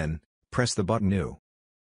 Then, press the button New.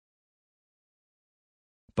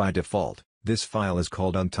 By default, this file is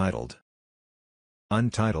called Untitled.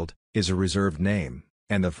 Untitled is a reserved name,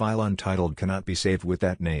 and the file Untitled cannot be saved with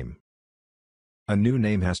that name. A new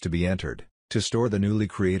name has to be entered to store the newly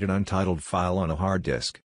created untitled file on a hard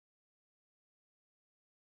disk.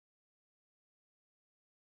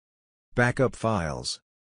 Backup files.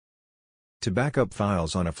 To backup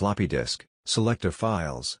files on a floppy disk, select a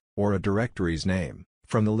file's or a directory's name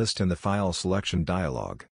from the list in the File Selection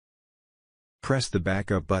dialog. Press the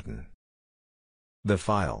Backup button. The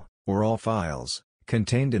file, or all files,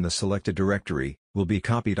 contained in the selected directory will be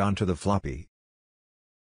copied onto the floppy.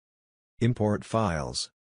 Import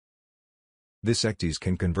files. This ECDIS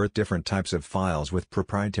can convert different types of files with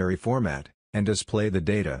proprietary format, and display the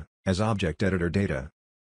data as object editor data.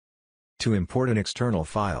 To import an external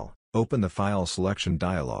file, open the File Selection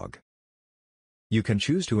dialog. You can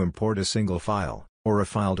choose to import a single file, or a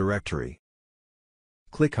file directory.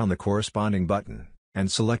 Click on the corresponding button,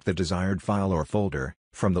 and select the desired file or folder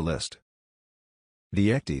from the list.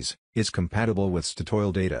 The ECDIS is compatible with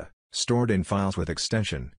STL data, stored in files with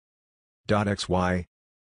extension .xy,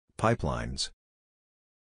 pipelines,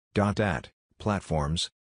 .at, platforms,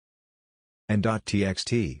 and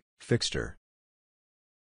 .txt, fixture.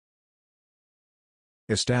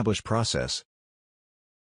 Establish process.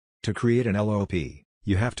 To create an LOP,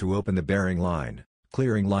 you have to open the bearing line,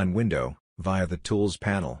 clearing line window, via the Tools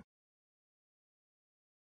panel.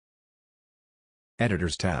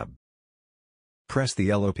 Editors tab. Press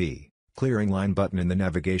the LOP, clearing line button in the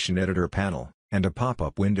Navigation Editor panel, and a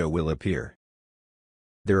pop-up window will appear.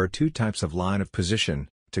 There are two types of line of position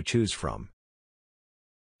to choose from.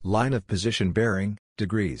 Line of position bearing,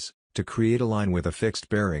 degrees, to create a line with a fixed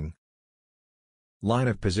bearing. Line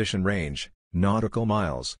of position range, nautical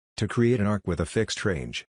miles, to create an arc with a fixed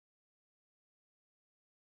range.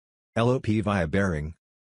 LOP via bearing.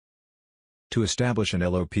 To establish an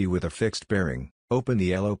LOP with a fixed bearing, open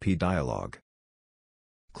the LOP dialog.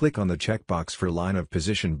 Click on the checkbox for line of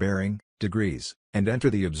position bearing, degrees, and enter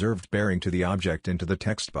the observed bearing to the object into the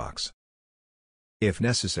text box. If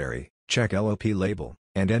necessary, check LOP label,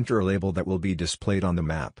 and enter a label that will be displayed on the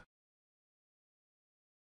map.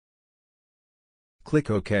 Click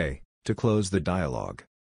OK to close the dialog.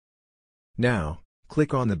 Now,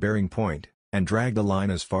 click on the bearing point and drag the line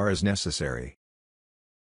as far as necessary.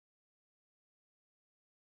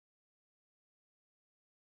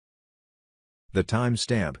 The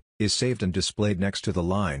timestamp is saved and displayed next to the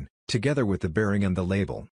line, together with the bearing and the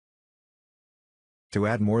label. To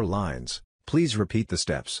add more lines, please repeat the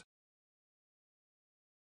steps.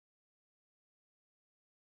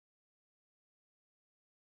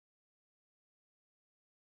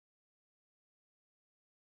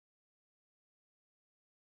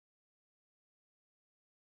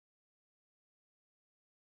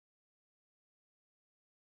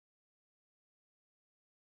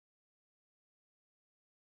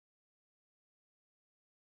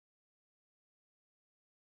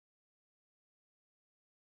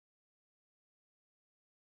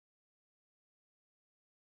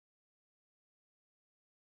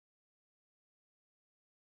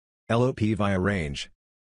 LOP via range.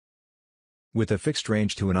 With a fixed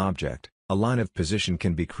range to an object, a line of position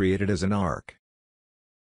can be created as an arc.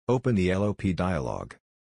 Open the LOP dialog.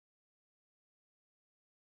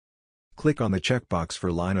 Click on the checkbox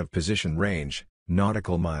for line of position range,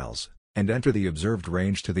 nautical miles, and enter the observed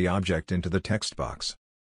range to the object into the text box.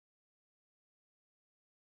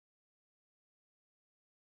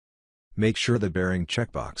 Make sure the bearing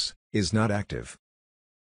checkbox is not active.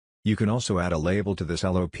 You can also add a label to this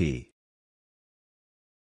LOP.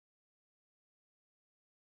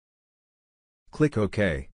 Click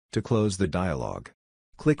OK to close the dialog.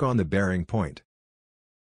 Click on the bearing point.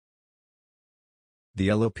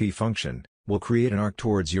 The LOP function will create an arc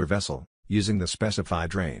towards your vessel, using the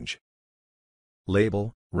specified range.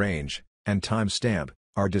 Label, range, and timestamp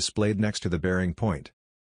are displayed next to the bearing point.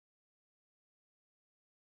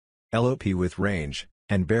 LOP with range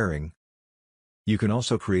and bearing. You can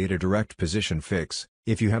also create a direct position fix,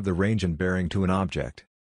 if you have the range and bearing to an object.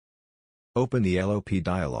 Open the LOP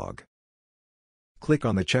dialog. Click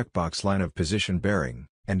on the checkbox line of position bearing,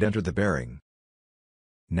 and enter the bearing.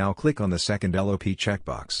 Now click on the second LOP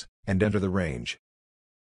checkbox, and enter the range.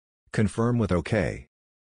 Confirm with OK.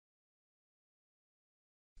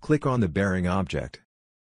 Click on the bearing object.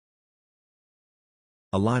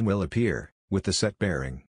 A line will appear, with the set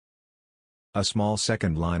bearing. A small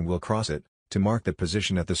second line will cross it, to mark the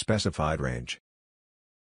position at the specified range.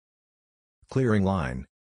 Clearing line.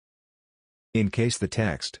 In case the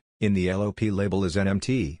text in the LOP label is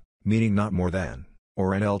NMT, meaning not more than,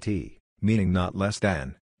 or NLT, meaning not less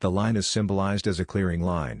than, the line is symbolized as a clearing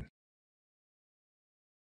line.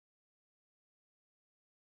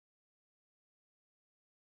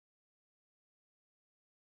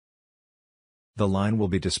 The line will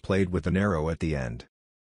be displayed with an arrow at the end.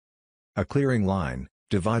 A clearing line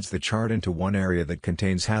divides the chart into one area that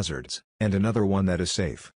contains hazards, and another one that is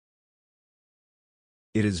safe.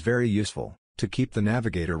 It is very useful to keep the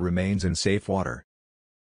navigator remains in safe water.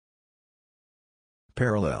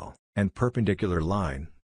 Parallel and perpendicular line.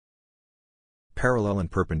 Parallel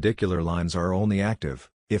and perpendicular lines are only active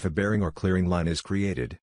if a bearing or clearing line is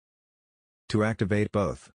created. To activate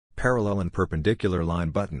both parallel and perpendicular line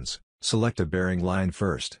buttons, select a bearing line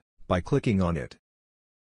first, by clicking on it.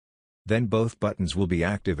 Then both buttons will be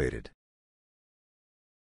activated.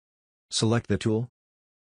 Select the tool.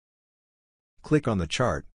 Click on the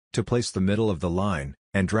chart to place the middle of the line,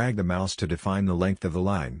 and drag the mouse to define the length of the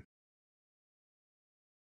line.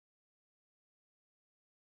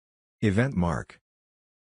 Event mark.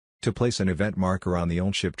 To place an event marker on the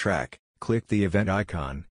on-ship track, click the event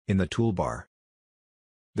icon in the toolbar.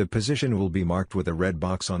 The position will be marked with a red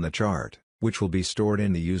box on the chart, which will be stored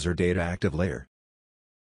in the user data active layer.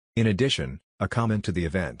 In addition, a comment to the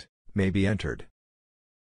event may be entered.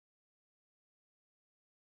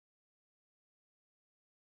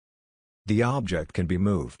 The object can be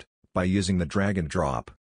moved by using the drag and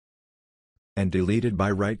drop, and deleted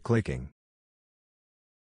by right-clicking.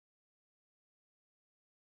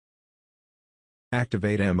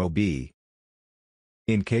 Activate MOB.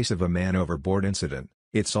 In case of a man overboard incident,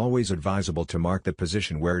 it's always advisable to mark the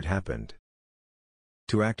position where it happened.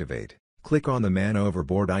 To activate, click on the man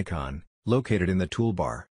overboard icon, located in the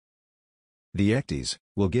toolbar. The ECDIS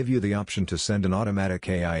will give you the option to send an automatic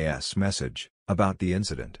AIS message about the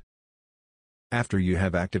incident. After you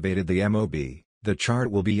have activated the MOB, the chart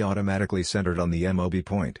will be automatically centered on the MOB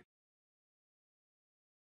point.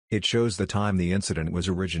 It shows the time the incident was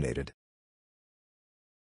originated.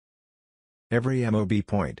 Every MOB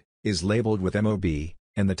point is labeled with MOB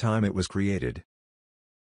and the time it was created.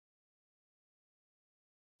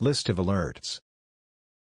 List of alerts.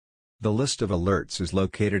 The list of alerts is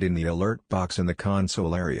located in the alert box in the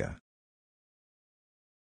console area.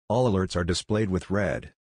 All alerts are displayed with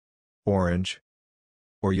red, orange,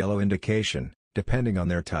 or yellow indication, depending on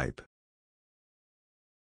their type.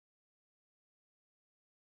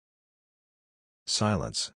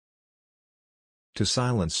 Silence. To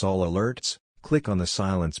silence all alerts, click on the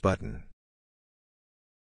Silence button.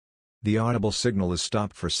 The audible signal is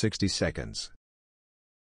stopped for 60 seconds.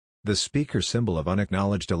 The speaker symbol of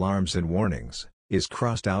unacknowledged alarms and warnings is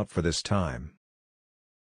crossed out for this time.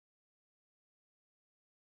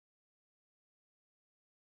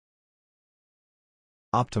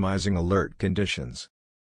 Optimizing alert conditions.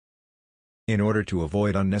 In order to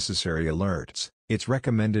avoid unnecessary alerts, it's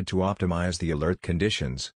recommended to optimize the alert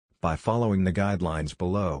conditions by following the guidelines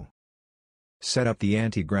below. Set up the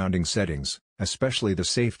anti-grounding settings, especially the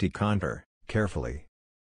safety contour, carefully.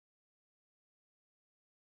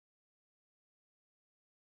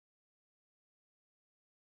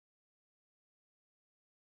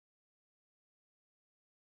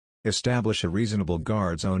 Establish a reasonable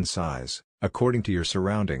guard zone size, according to your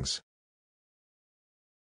surroundings.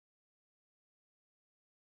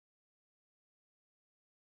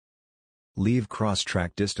 Leave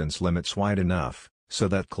cross-track distance limits wide enough, so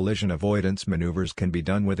that collision avoidance maneuvers can be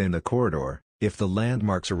done within the corridor, if the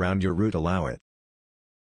landmarks around your route allow it.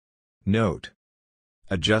 Note: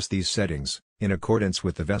 adjust these settings, in accordance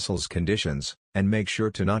with the vessel's conditions, and make sure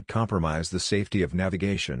to not compromise the safety of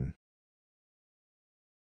navigation.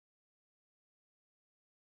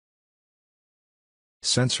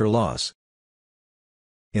 Sensor loss.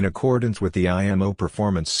 In accordance with the IMO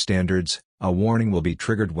performance standards, a warning will be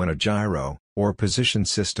triggered when a gyro, or position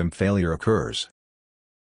system failure occurs.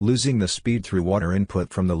 Losing the speed through water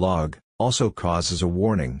input from the log also causes a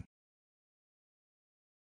warning.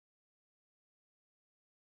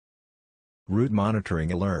 Route monitoring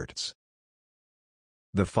alerts.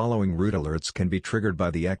 The following route alerts can be triggered by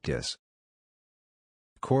the ECDIS.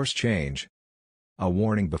 Course change. A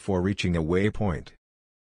warning before reaching a waypoint.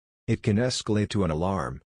 It can escalate to an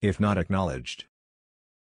alarm, if not acknowledged.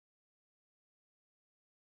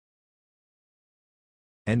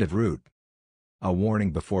 End of route. A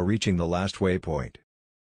warning before reaching the last waypoint.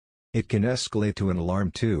 It can escalate to an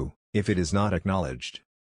alarm too, if it is not acknowledged.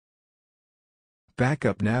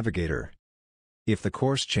 Backup navigator. If the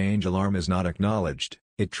course change alarm is not acknowledged,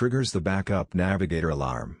 it triggers the backup navigator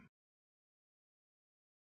alarm.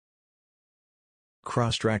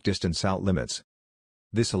 Cross-track distance out limits.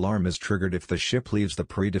 This alarm is triggered if the ship leaves the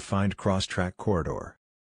predefined cross-track corridor.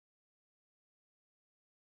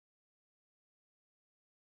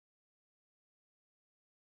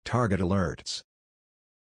 Target alerts.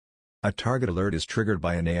 A target alert is triggered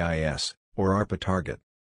by an AIS, or ARPA target.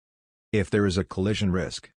 If there is a collision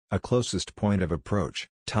risk, a closest point of approach,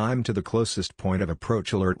 time to the closest point of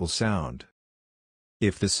approach alert will sound.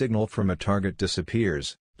 If the signal from a target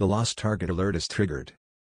disappears, the lost target alert is triggered.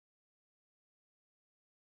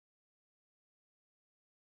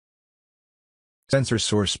 Sensor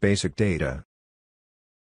source basic data.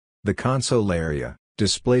 The console area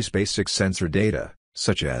displays basic sensor data,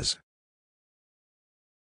 such as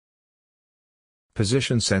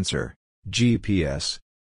position sensor, GPS,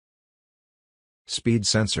 speed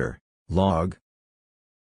sensor, log,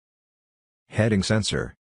 heading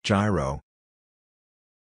sensor, gyro,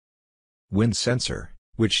 wind sensor,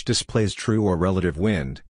 which displays true or relative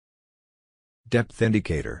wind, depth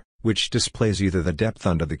indicator, which displays either the depth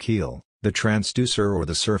under the keel, the transducer or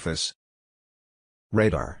the surface,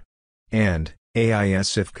 radar, and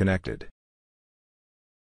AIS if connected.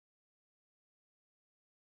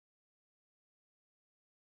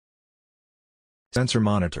 Sensor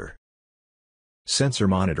Monitor. Sensor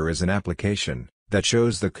Monitor is an application that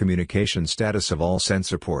shows the communication status of all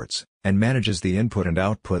sensor ports, and manages the input and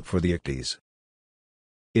output for the ECDIS.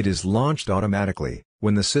 It is launched automatically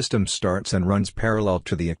when the system starts and runs parallel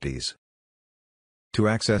to the ECDIS. To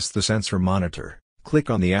access the Sensor Monitor, click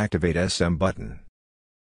on the Activate SM button.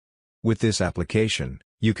 With this application,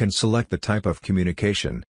 you can select the type of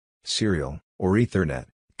communication, serial, or Ethernet,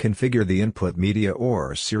 configure the input media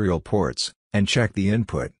or serial ports, and check the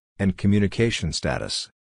input and communication status.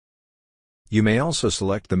 You may also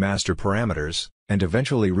select the master parameters, and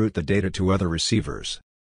eventually route the data to other receivers.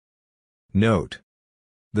 Note: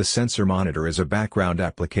 the Sensor Monitor is a background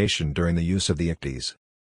application during the use of the ECDIS.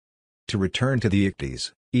 To return to the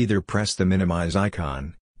ECDIS, either press the minimize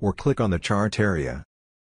icon, or click on the chart area.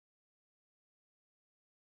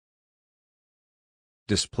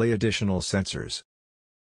 Display additional sensors.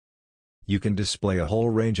 You can display a whole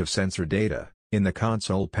range of sensor data in the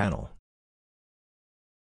console panel.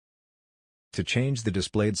 To change the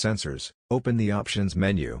displayed sensors, open the Options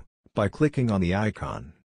menu by clicking on the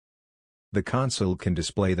icon. The console can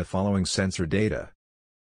display the following sensor data: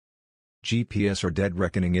 GPS or dead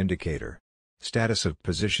reckoning indicator, status of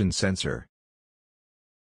position sensor,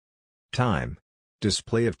 time,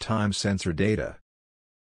 display of time sensor data,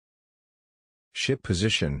 Ship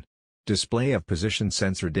position. Display of position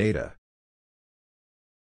sensor data.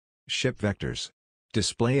 Ship vectors.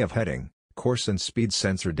 Display of heading, course and speed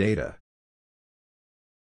sensor data.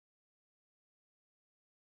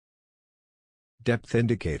 Depth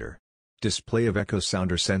indicator. Display of echo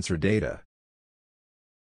sounder sensor data.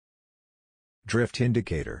 Drift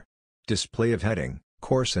indicator. Display of heading,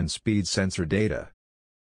 course and speed sensor data.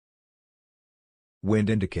 Wind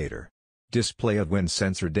indicator. Display of wind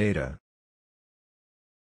sensor data.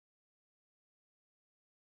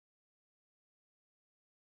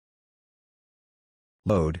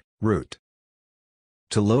 Load, route.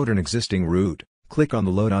 To load an existing route, click on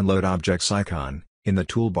the Load Unload Objects icon, in the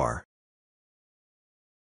toolbar.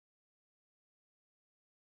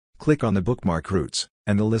 Click on the bookmark routes,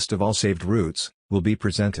 and the list of all saved routes will be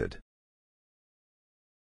presented.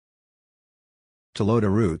 To load a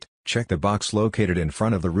route, check the box located in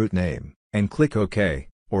front of the route name, and click OK,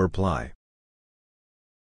 or Apply.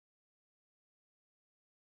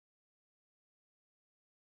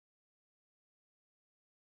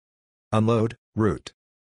 Unload, route.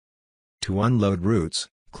 To unload routes,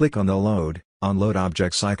 click on the Load, Unload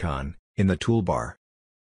Objects icon, in the toolbar.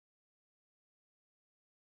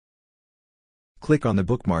 Click on the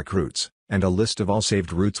bookmark routes, and a list of all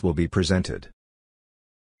saved routes will be presented.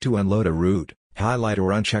 To unload a route, highlight or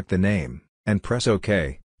uncheck the name, and press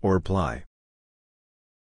OK, or Apply.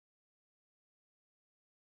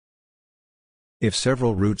 If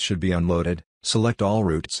several routes should be unloaded, select All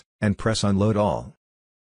Routes, and press Unload All.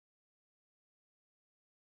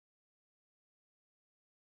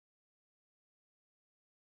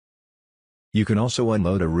 You can also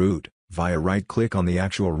unload a route via right-click on the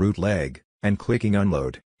actual route leg, and clicking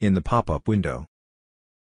Unload, in the pop-up window.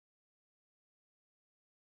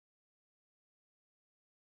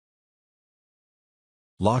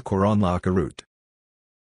 Lock or unlock a route.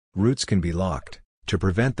 Routes can be locked, to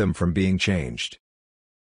prevent them from being changed.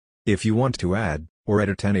 If you want to add, or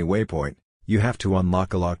edit any waypoint, you have to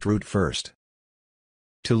unlock a locked route first.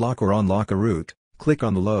 To lock or unlock a route, click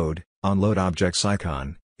on the Load, Unload Objects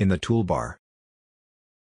icon, in the toolbar.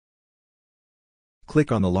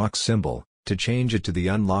 Click on the lock symbol, to change it to the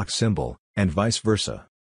unlock symbol, and vice versa.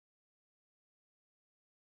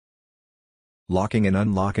 Locking and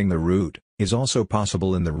unlocking the route is also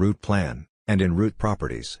possible in the route plan, and in route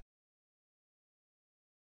properties.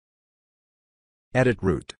 Edit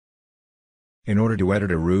route. In order to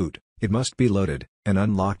edit a route, it must be loaded and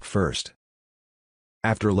unlocked first.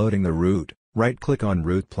 After loading the route, right-click on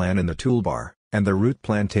Route Plan in the toolbar, and the route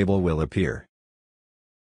plan table will appear.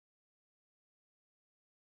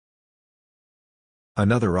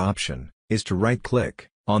 Another option is to right-click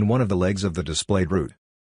on one of the legs of the displayed route.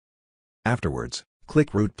 Afterwards,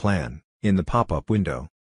 click Route Plan in the pop-up window.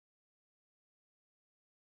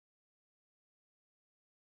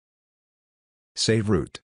 Save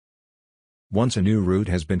route. Once a new route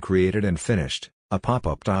has been created and finished, a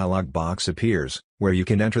pop-up dialog box appears, where you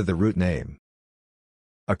can enter the route name.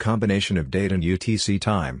 A combination of date and UTC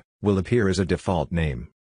time will appear as a default name.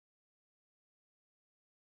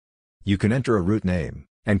 You can enter a route name,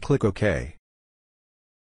 and click OK.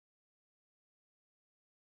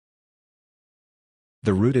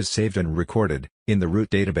 The route is saved and recorded in the route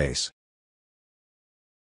database.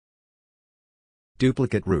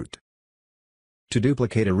 Duplicate route. To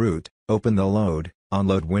duplicate a route, open the Load,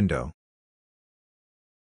 Unload window.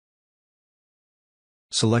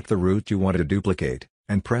 Select the route you want to duplicate,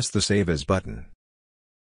 and press the Save As button.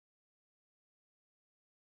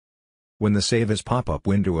 When the Save As pop-up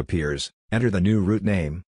window appears, enter the new route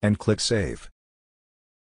name, and click Save.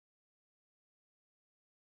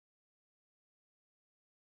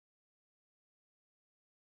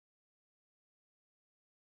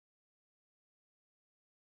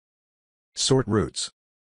 Sort routes.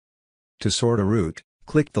 To sort a route,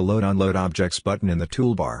 click the Load Unload Objects button in the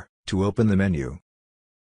toolbar, to open the menu.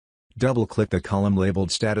 Double-click the column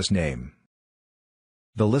labeled Status Name.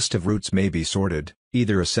 The list of routes may be sorted,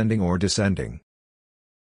 either ascending or descending.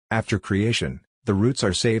 After creation, the routes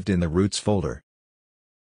are saved in the Routes folder.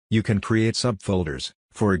 You can create subfolders,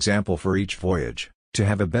 for example for each voyage, to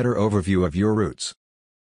have a better overview of your routes.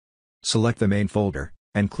 Select the main folder,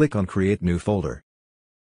 and click on Create New Folder.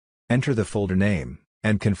 Enter the folder name,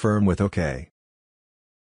 and confirm with OK.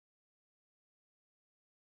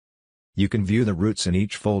 You can view the routes in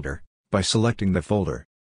each folder by selecting the folder.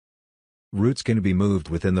 Routes can be moved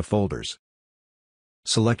within the folders.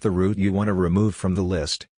 Select the route you want to remove from the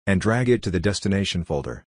list, and drag it to the destination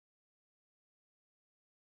folder.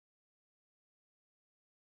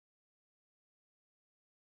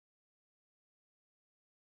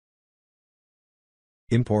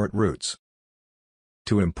 Import routes.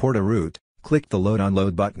 To import a route, click the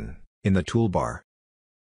Load-Unload button in the toolbar.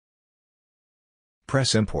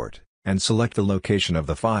 Press Import, and select the location of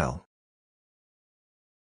the file.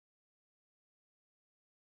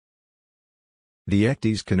 The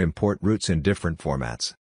ECDIS can import routes in different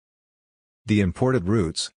formats. The imported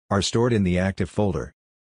routes are stored in the active folder.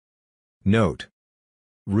 Note: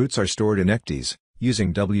 routes are stored in ECDIS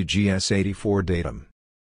using WGS84 datum.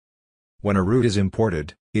 When a route is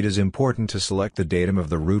imported, it is important to select the datum of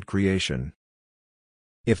the route creation.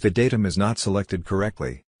 If the datum is not selected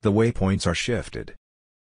correctly, the waypoints are shifted.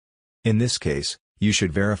 In this case, you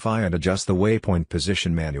should verify and adjust the waypoint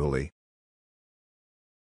position manually.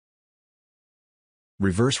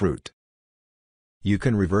 Reverse route. You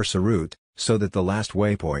can reverse a route so that the last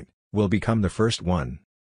waypoint will become the first one.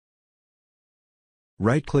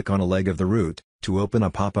 Right-click on a leg of the route to open a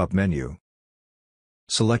pop-up menu.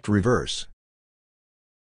 Select Reverse.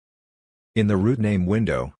 In the route name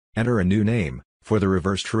window, enter a new name for the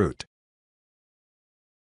reversed route.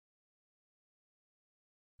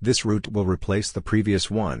 This route will replace the previous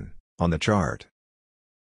one on the chart.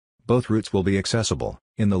 Both routes will be accessible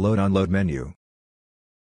in the Load-Unload menu.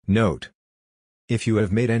 Note: if you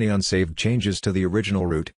have made any unsaved changes to the original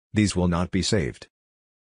route, these will not be saved.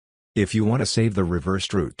 If you want to save the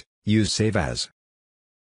reversed route, use Save As.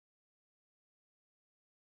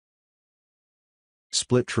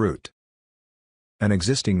 Split route. An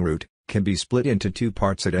existing route can be split into two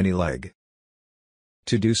parts at any leg.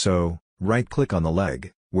 To do so, right-click on the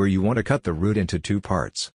leg where you want to cut the route into two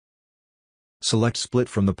parts. Select Split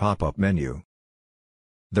from the pop-up menu.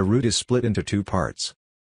 The route is split into two parts.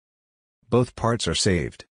 Both parts are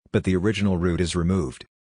saved, but the original route is removed.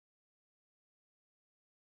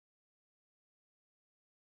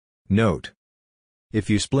 Note: if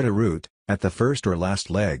you split a route at the first or last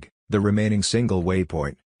leg, the remaining single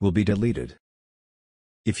waypoint will be deleted.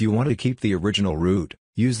 If you want to keep the original route,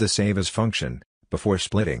 use the Save As function before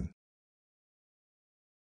splitting.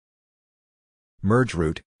 Merge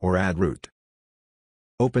route or add route.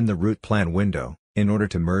 Open the route plan window in order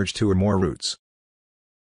to merge two or more routes.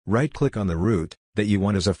 Right-click on the route that you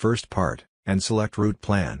want as a first part, and select Route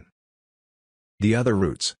Plan. The other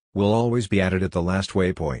routes will always be added at the last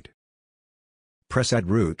waypoint. Press Add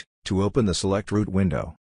Route to open the Select Route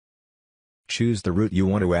window. Choose the route you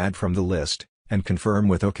want to add from the list, and confirm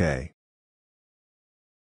with OK.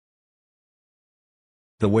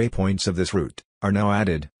 The waypoints of this route are now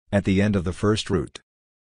added at the end of the first route.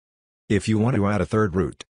 If you want to add a third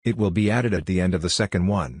route, it will be added at the end of the second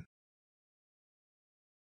one.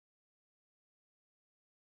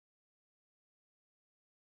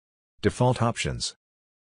 Default options.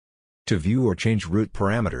 To view or change route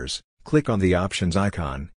parameters, click on the Options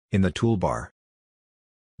icon in the toolbar.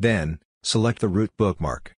 Then, select the route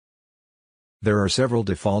bookmark. There are several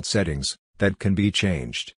default settings that can be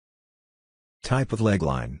changed. Type of leg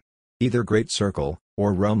line: either Great Circle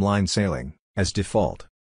or Rum Line Sailing, as default.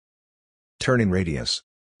 Turning radius: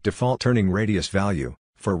 default turning radius value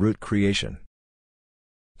for route creation.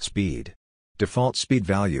 Speed: default speed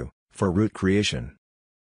value for route creation.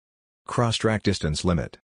 Cross-track distance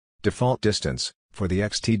limit: default distance for the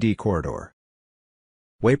XTD corridor.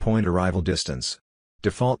 Waypoint arrival distance: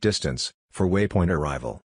 default distance for waypoint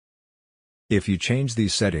arrival. If you change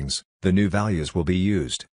these settings, the new values will be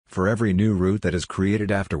used for every new route that is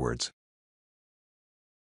created afterwards.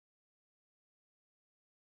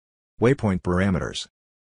 Waypoint parameters.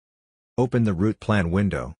 Open the route plan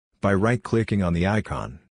window by right-clicking on the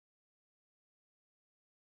icon.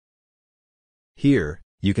 Here,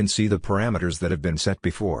 you can see the parameters that have been set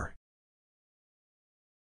before.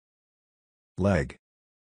 Leg.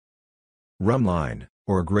 Rum line,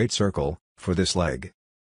 or Great Circle, for this leg.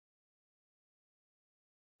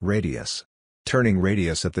 Radius. Turning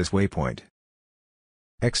radius at this waypoint.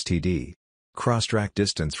 XTD. Cross-track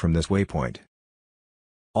distance from this waypoint.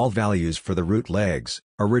 All values for the route legs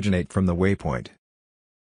originate from the waypoint.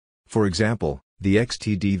 For example, the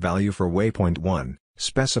XTD value for waypoint 1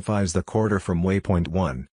 specifies the corridor from waypoint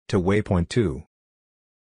 1 to waypoint 2.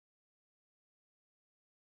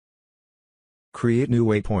 Create new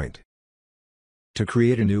waypoint. To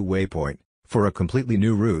create a new waypoint for a completely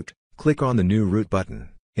new route, click on the New Route button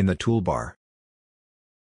in the toolbar.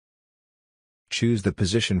 Choose the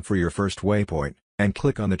position for your first waypoint, and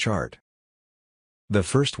click on the chart. The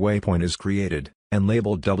first waypoint is created, and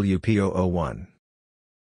labeled WP001.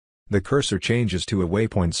 The cursor changes to a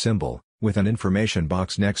waypoint symbol, with an information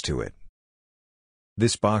box next to it.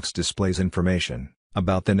 This box displays information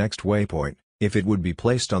about the next waypoint, if it would be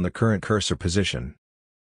placed on the current cursor position.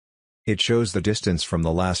 It shows the distance from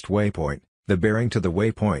the last waypoint, the bearing to the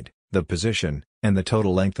waypoint, the position, and the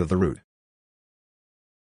total length of the route.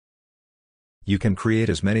 You can create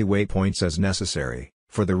as many waypoints as necessary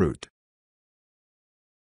for the route.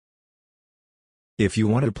 If you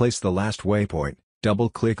want to place the last waypoint,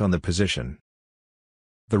 double-click on the position.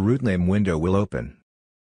 The route name window will open.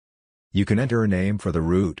 You can enter a name for the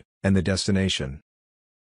route and the destination.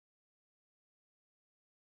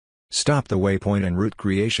 Stop the waypoint and route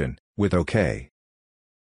creation with OK.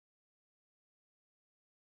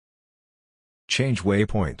 Change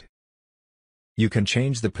waypoint. You can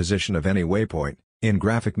change the position of any waypoint in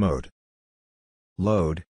graphic mode.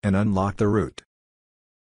 Load and unlock the route.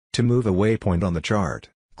 To move a waypoint on the chart,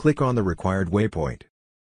 click on the required waypoint.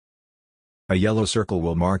 A yellow circle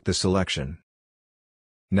will mark the selection.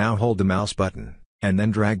 Now hold the mouse button, and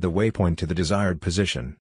then drag the waypoint to the desired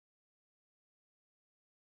position.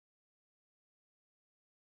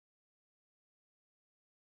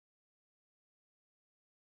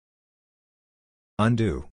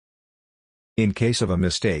 Undo. In case of a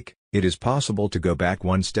mistake, it is possible to go back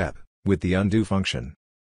one step with the undo function.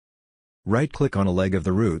 Right-click on a leg of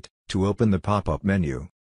the route to open the pop-up menu.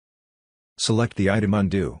 Select the item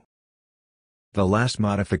Undo. The last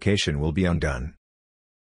modification will be undone.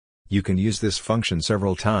 You can use this function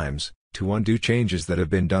several times to undo changes that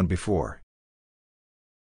have been done before.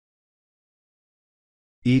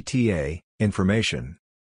 ETA information.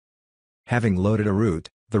 Having loaded a route,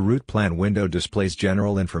 the route plan window displays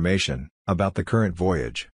general information about the current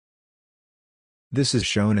voyage. This is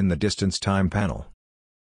shown in the distance time panel.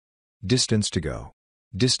 Distance to go.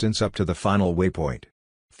 Distance up to the final waypoint.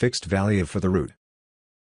 Fixed value for the route.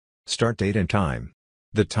 Start date and time.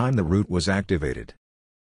 The time the route was activated.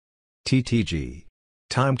 TTG.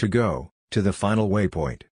 Time to go to the final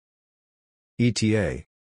waypoint. ETA.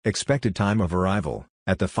 Expected time of arrival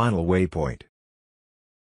at the final waypoint.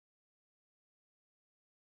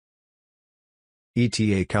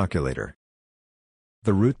 ETA calculator.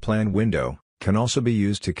 The route plan window can also be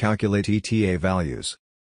used to calculate ETA values.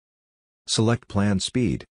 Select plan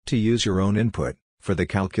speed to use your own input for the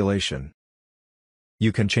calculation.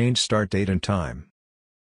 You can change start date and time.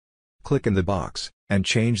 Click in the box and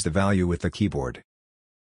change the value with the keyboard.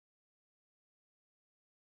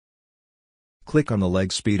 Click on the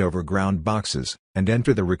leg speed over ground boxes and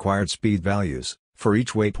enter the required speed values for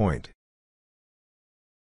each waypoint.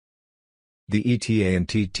 The ETA and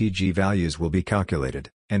TTG values will be calculated,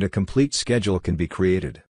 and a complete schedule can be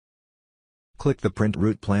created. Click the Print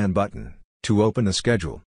Route Plan button to open the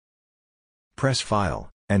schedule. Press File,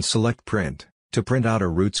 and select Print to print out a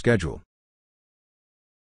route schedule.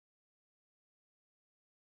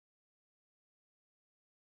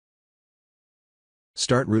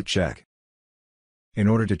 Start route check. In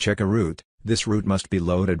order to check a route, this route must be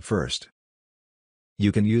loaded first.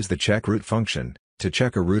 You can use the check route function to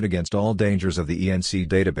check a route against all dangers of the ENC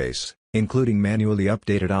database, including manually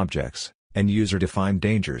updated objects and user-defined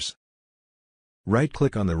dangers.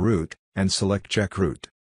 Right-click on the route and select Check Route.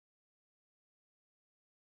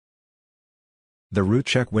 The route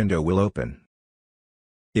check window will open.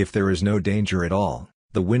 If there is no danger at all,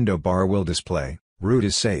 the window bar will display, "Route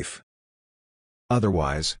is safe."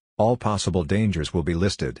 Otherwise, all possible dangers will be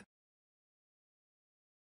listed.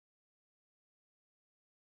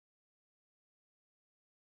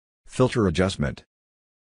 Filter adjustment.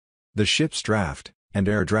 The ship's draft and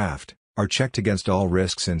air draft are checked against all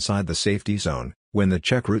risks inside the safety zone when the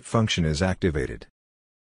check route function is activated.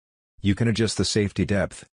 You can adjust the safety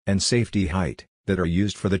depth and safety height that are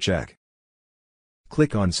used for the check.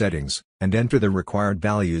 Click on Settings and enter the required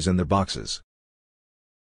values in the boxes.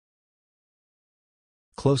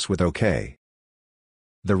 Close with OK.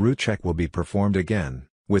 The route check will be performed again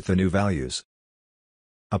with the new values.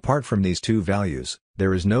 Apart from these two values,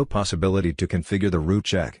 there is no possibility to configure the route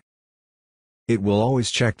check. It will always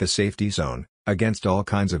check the safety zone against all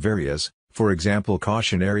kinds of areas, for example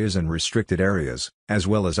caution areas and restricted areas, as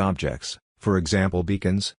well as objects, for example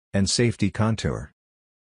beacons, and safety contour.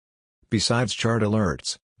 Besides chart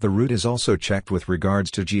alerts, the route is also checked with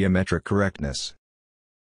regards to geometric correctness.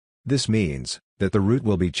 This means that the route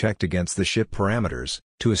will be checked against the ship parameters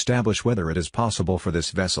to establish whether it is possible for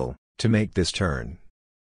this vessel to make this turn.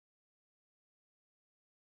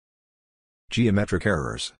 Geometric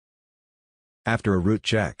errors. After a route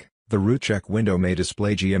check, the route check window may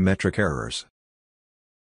display geometric errors.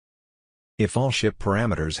 If all ship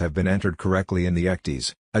parameters have been entered correctly in the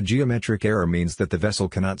ECDIS, a geometric error means that the vessel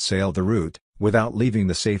cannot sail the route without leaving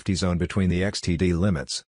the safety zone between the XTD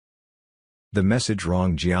limits. The message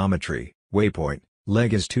 "Wrong geometry, waypoint,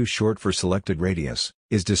 leg is too short for selected radius"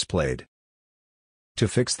 is displayed. To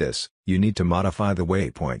fix this, you need to modify the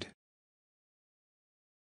waypoint.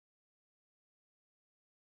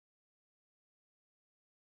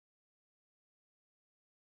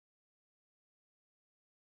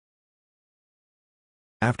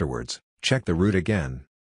 Afterwards, check the route again.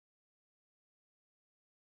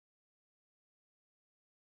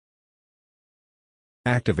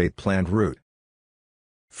 Activate planned route.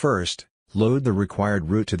 First, load the required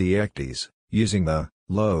route to the ECDIS, using the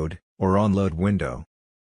Load or Onload window.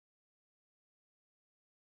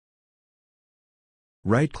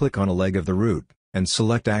 Right-click on a leg of the route, and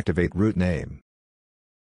select Activate Route Name.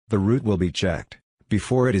 The route will be checked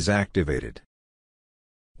before it is activated.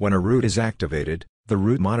 When a route is activated, the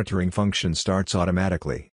route monitoring function starts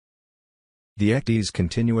automatically. The ECDIS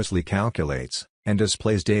continuously calculates and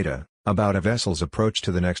displays data about a vessel's approach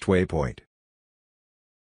to the next waypoint.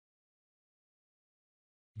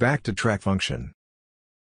 Back to track function.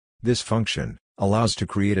 This function allows to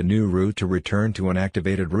create a new route to return to an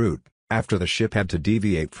activated route after the ship had to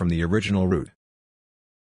deviate from the original route.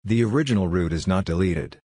 The original route is not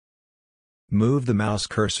deleted. Move the mouse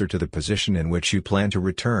cursor to the position in which you plan to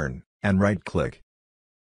return, and right-click.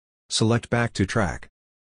 Select Back to Track.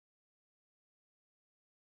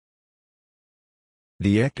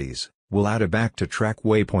 The ECDIS will add a Back to Track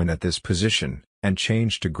waypoint at this position, and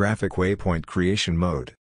change to Graphic Waypoint Creation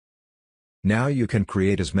mode. Now you can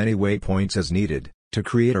create as many waypoints as needed to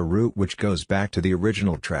create a route which goes back to the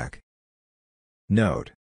original track.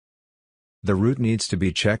 Note: the route needs to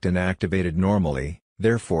be checked and activated normally,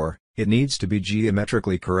 therefore, it needs to be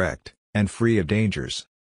geometrically correct and free of dangers.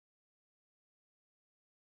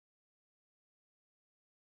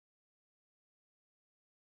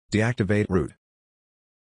 Deactivate route.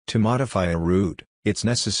 To modify a route, it's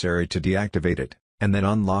necessary to deactivate it, and then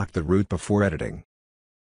unlock the route before editing.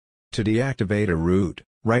 To deactivate a route,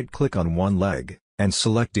 right-click on one leg, and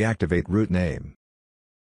select Deactivate Route Name.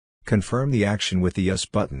 Confirm the action with the Yes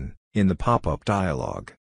button in the pop-up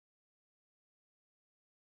dialog.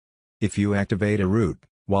 If you activate a route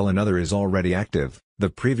while another is already active, the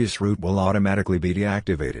previous route will automatically be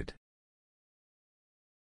deactivated.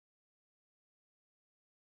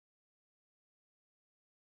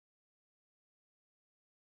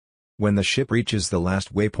 When the ship reaches the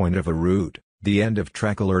last waypoint of a route, the end of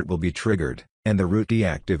track alert will be triggered, and the route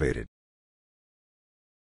deactivated.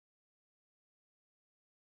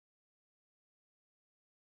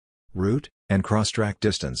 Route and cross-track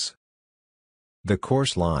distance. The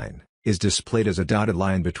course line is displayed as a dotted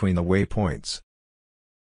line between the waypoints.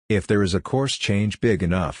 If there is a course change big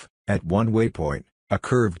enough, at one waypoint, a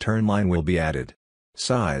curved turn line will be added.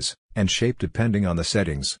 Size and shape depending on the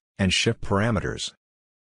settings and ship parameters.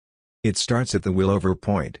 It starts at the wheelover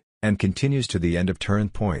point and continues to the end of turn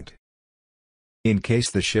point. In case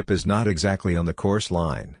the ship is not exactly on the course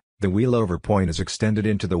line, the wheelover point is extended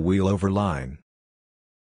into the wheelover line.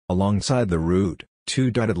 Alongside the route,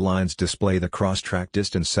 two dotted lines display the cross-track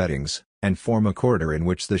distance settings, and form a corridor in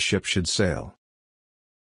which the ship should sail.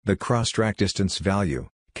 The cross-track distance value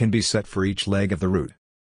can be set for each leg of the route.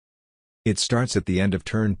 It starts at the end of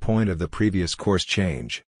turn point of the previous course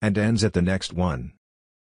change, and ends at the next one.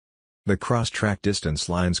 The cross-track distance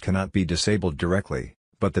lines cannot be disabled directly,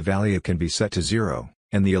 but the value can be set to 0,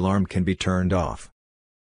 and the alarm can be turned off.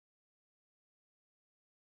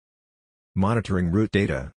 Monitoring route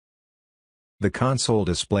data. The console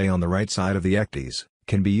display on the right side of the ECDIS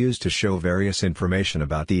can be used to show various information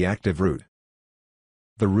about the active route.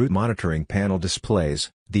 The route monitoring panel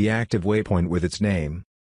displays the active waypoint with its name,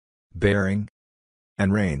 bearing,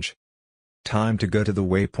 and range, time to go to the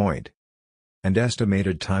waypoint, and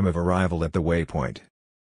estimated time of arrival at the waypoint.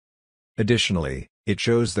 Additionally, it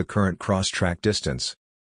shows the current cross-track distance,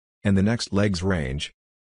 and the next leg's range,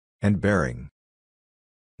 and bearing.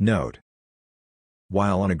 Note: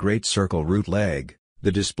 while on a great circle route leg,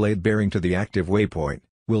 the displayed bearing to the active waypoint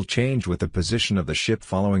will change with the position of the ship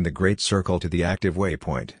following the great circle to the active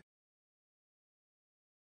waypoint.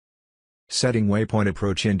 Setting waypoint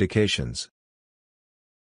approach indications.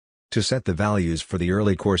 To set the values for the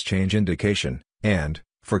early course change indication, and,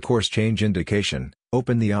 for course change indication,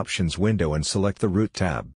 open the Options window and select the Route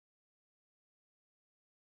tab.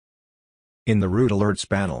 In the Route Alerts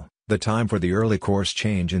panel, the time for the early course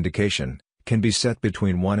change indication can be set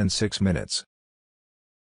between 1 and 6 minutes.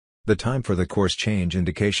 The time for the course change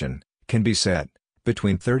indication can be set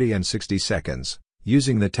between 30 and 60 seconds,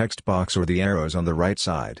 using the text box or the arrows on the right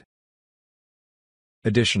side.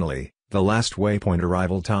 Additionally, the last waypoint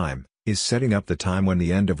arrival time is setting up the time when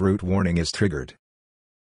the end of route warning is triggered.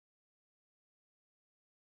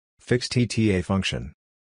 Fixed ETA function.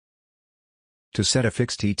 To set a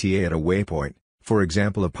fixed ETA at a waypoint, for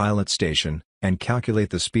example a pilot station, and calculate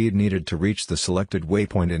the speed needed to reach the selected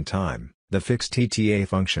waypoint in time, the fixed ETA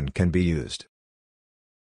function can be used.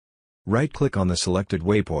 Right-click on the selected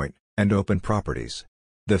waypoint, and open Properties.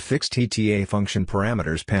 The Fixed ETA Function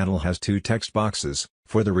Parameters panel has two text boxes,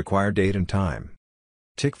 for the required date and time.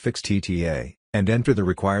 Tick Fixed ETA, and enter the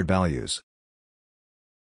required values.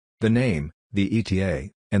 The name, the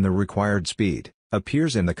ETA, and the required speed,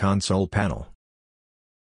 appears in the console panel.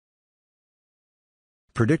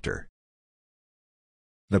 Predictor.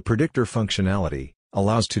 The predictor functionality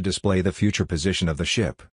allows to display the future position of the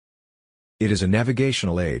ship. It is a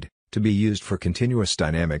navigational aid, to be used for continuous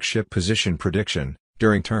dynamic ship position prediction,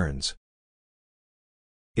 during turns.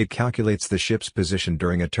 It calculates the ship's position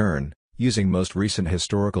during a turn, using most recent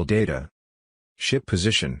historical data. Ship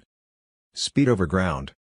position, speed over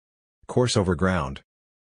ground, course over ground,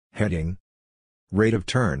 heading, rate of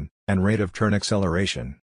turn, and rate of turn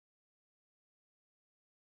acceleration.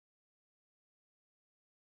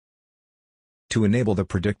 To enable the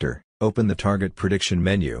predictor, open the Target Prediction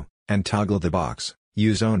menu, and toggle the box,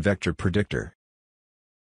 Use Own Vector Predictor.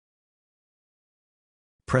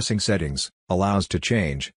 Pressing Settings allows to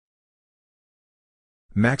change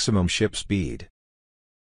maximum ship speed,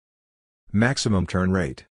 maximum turn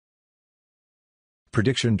rate,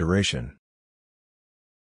 prediction duration,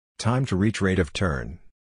 time to reach rate of turn.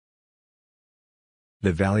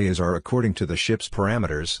 The values are according to the ship's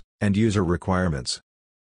parameters and user requirements.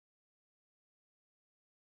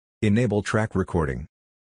 Enable track recording.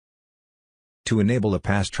 To enable a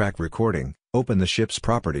past track recording, open the ship's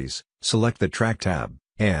properties, select the Track tab,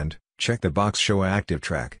 and check the box Show Active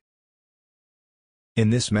Track.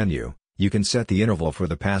 In this menu, you can set the interval for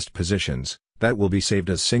the past positions, that will be saved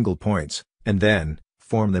as single points, and then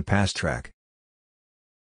form the past track.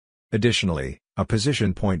 Additionally, a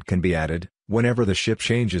position point can be added, whenever the ship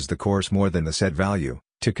changes the course more than the set value,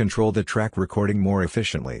 to control the track recording more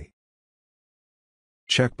efficiently.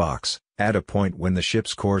 Checkbox, add a point when the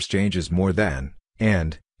ship's course changes more than,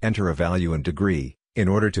 and enter a value in degree, in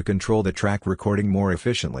order to control the track recording more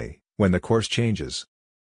efficiently, when the course changes.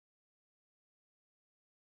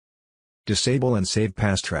 Disable and save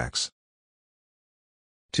past tracks.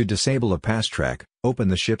 To disable a past track, open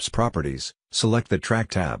the ship's properties, select the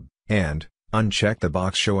Track tab, and uncheck the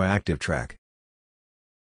box Show Active Track.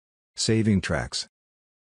 Saving tracks.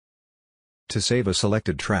 To save a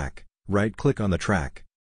selected track, right-click on the track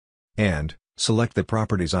and select the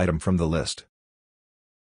Properties item from the list.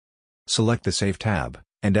 Select the Save tab,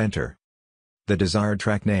 and enter the desired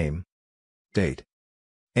track name, date,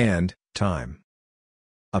 and time.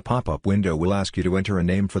 A pop-up window will ask you to enter a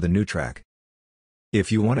name for the new track.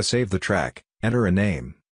 If you want to save the track, enter a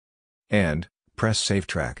name and press Save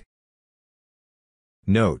Track.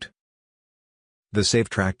 Note: the save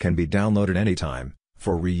track can be downloaded anytime,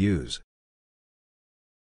 for reuse.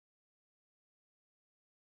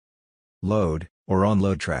 Load, or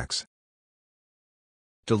unload tracks.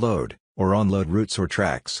 To load, or unload routes or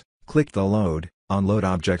tracks, click the Load, Unload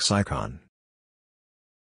Objects icon.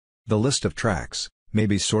 The list of tracks may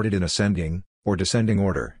be sorted in ascending, or descending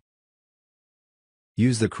order.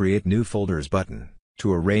 Use the Create New Folders button,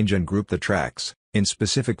 to arrange and group the tracks, in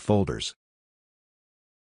specific folders.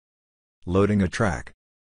 Loading a track.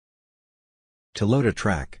 To load a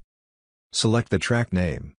track, select the track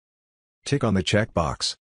name, tick on the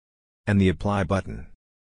checkbox, and the Apply button.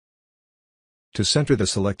 To center the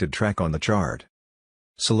selected track on the chart,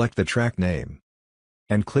 select the track name,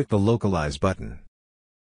 and click the Localize button.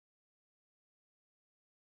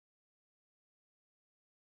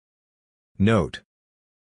 Note: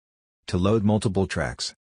 to load multiple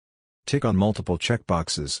tracks, tick on multiple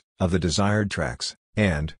checkboxes of the desired tracks,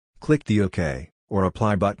 and click the OK or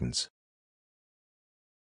Apply buttons.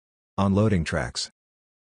 Unloading tracks.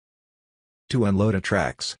 To unload a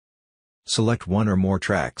tracks, select one or more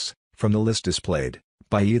tracks from the list displayed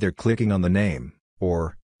by either clicking on the name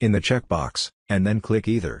or in the checkbox, and then click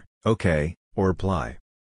either OK or Apply.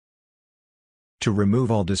 To remove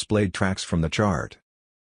all displayed tracks from the chart,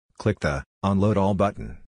 click the Unload All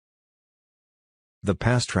button. The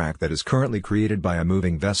past track that is currently created by a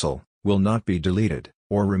moving vessel will not be deleted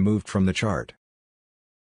or removed from the chart.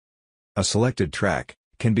 A selected track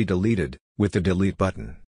can be deleted with the Delete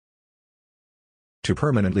button. To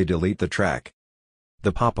permanently delete the track,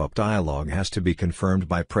 the pop-up dialog has to be confirmed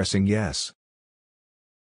by pressing Yes.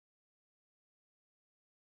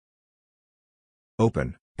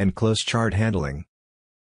 Open and close chart handling.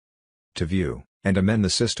 To view and amend the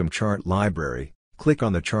system chart library, click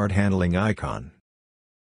on the chart handling icon.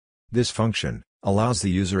 This function allows the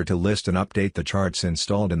user to list and update the charts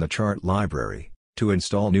installed in the chart library, to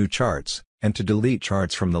install new charts, and to delete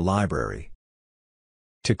charts from the library.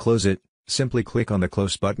 To close it, simply click on the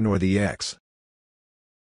Close button or the X.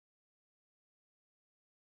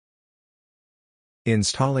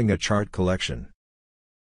 Installing a chart collection.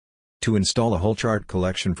 To install a whole chart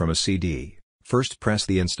collection from a CD, first press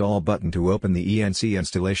the Install button to open the ENC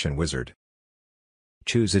installation wizard.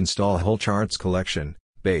 Choose Install Whole Charts Collection,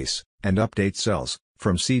 Base, and Update Cells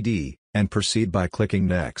from CD, and proceed by clicking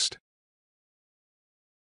Next.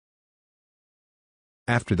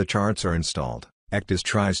 After the charts are installed, ECDIS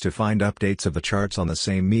tries to find updates of the charts on the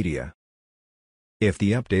same media. If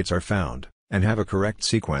the updates are found, and have a correct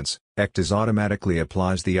sequence, ECDIS automatically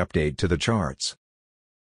applies the update to the charts.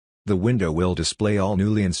 The window will display all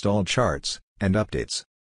newly installed charts and updates.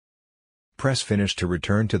 Press Finish to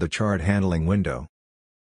return to the chart handling window.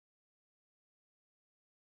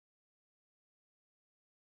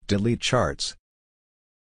 Delete charts.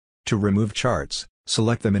 To remove charts,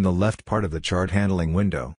 select them in the left part of the chart handling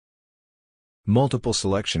window. Multiple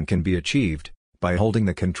selection can be achieved by holding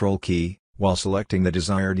the Control key while selecting the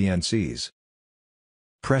desired ENCs.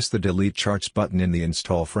 Press the Delete Charts button in the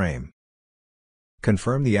install frame.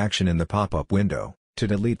 Confirm the action in the pop-up window to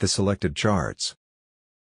delete the selected charts.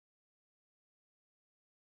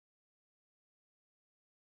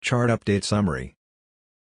 Chart Update Summary.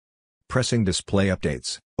 Pressing Display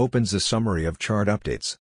Updates opens a summary of chart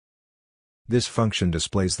updates. This function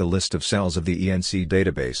displays the list of cells of the ENC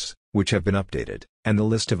database, which have been updated, and the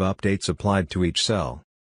list of updates applied to each cell.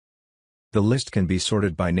 The list can be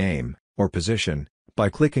sorted by name, or position, by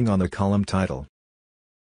clicking on the column title.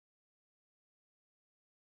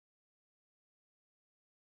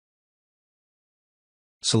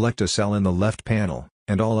 Select a cell in the left panel,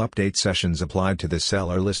 and all update sessions applied to this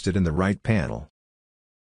cell are listed in the right panel.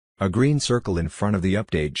 A green circle in front of the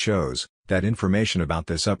update shows that information about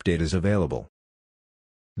this update is available.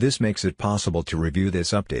 This makes it possible to review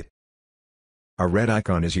this update. A red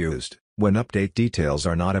icon is used when update details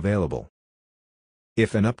are not available.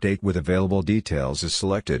 If an update with available details is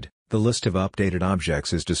selected, the list of updated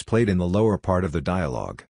objects is displayed in the lower part of the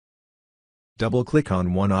dialog. Double-click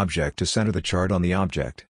on one object to center the chart on the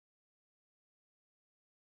object.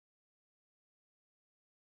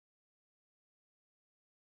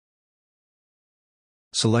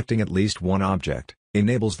 Selecting at least one object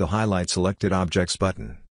enables the Highlight Selected Objects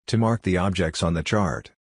button to mark the objects on the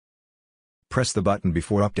chart. Press the button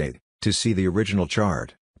before update to see the original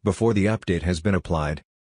chart before the update has been applied,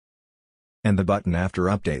 and the button after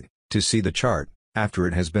update to see the chart after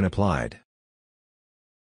it has been applied.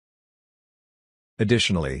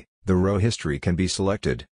 Additionally, the row history can be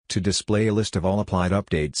selected to display a list of all applied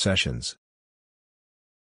update sessions.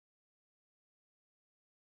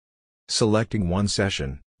 Selecting one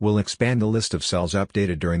session will expand the list of cells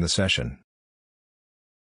updated during the session.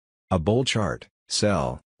 A bold chart,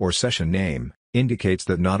 cell, or session name indicates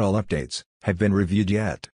that not all updates have been reviewed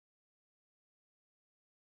yet.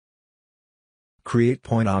 Create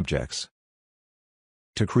point objects.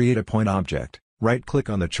 To create a point object, right-click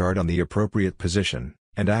on the chart on the appropriate position,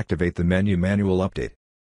 and activate the menu Manual Update.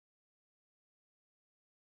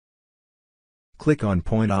 Click on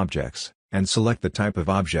Point Objects, and select the type of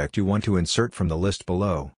object you want to insert from the list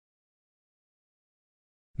below.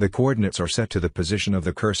 The coordinates are set to the position of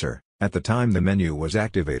the cursor at the time the menu was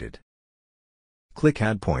activated. Click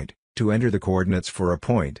Add Point to enter the coordinates for a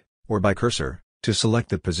point, or by cursor, to select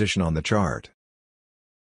the position on the chart.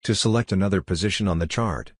 To select another position on the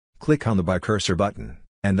chart, click on the By Cursor button,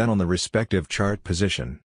 and then on the respective chart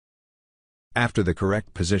position. After the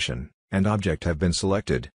correct position and object have been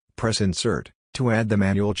selected, press Insert to add the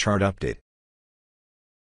manual chart update.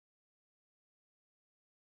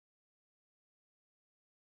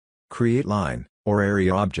 Create line or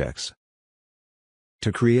area objects.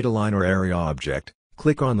 To create a line or area object,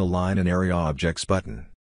 click on the Line and Area Objects button.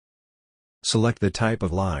 Select the type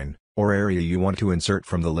of line or area you want to insert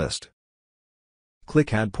from the list.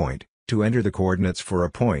 Click Add Point to enter the coordinates for a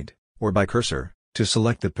point, or by cursor, to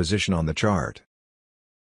select the position on the chart.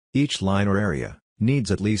 Each line or area needs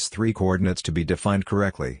at least 3 coordinates to be defined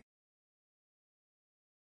correctly.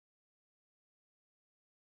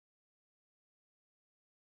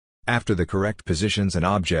 After the correct positions and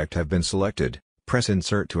object have been selected, press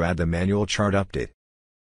Insert to add the manual chart update.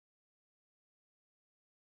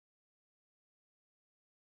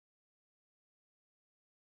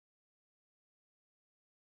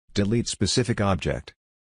 Delete specific object.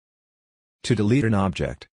 To delete an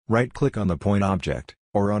object, right-click on the point object,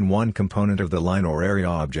 or on one component of the line or area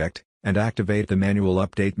object, and activate the Manual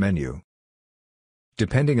Update menu.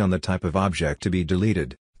 Depending on the type of object to be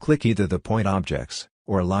deleted, click either the Point Objects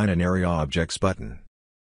or Line and Area Objects button.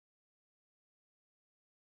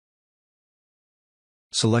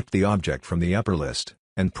 Select the object from the upper list,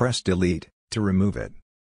 and press Delete to remove it.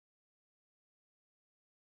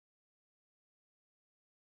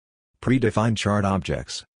 Predefined chart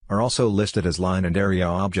objects are also listed as line and area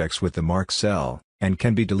objects with the marked cell, and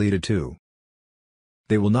can be deleted too.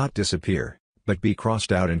 They will not disappear, but be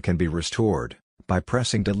crossed out and can be restored by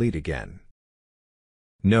pressing delete again.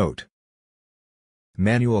 Note: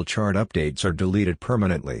 manual chart updates are deleted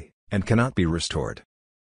permanently, and cannot be restored.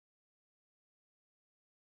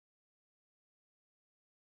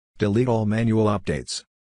 Delete all manual updates.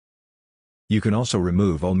 You can also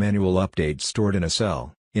remove all manual updates stored in a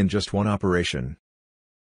cell, in just one operation.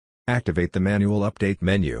 Activate the Manual Update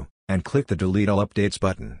menu, and click the Delete All Updates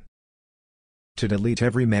button. To delete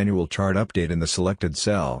every manual chart update in the selected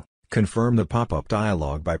cell, confirm the pop-up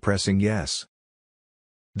dialog by pressing Yes.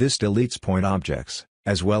 This deletes point objects,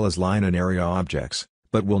 as well as line and area objects,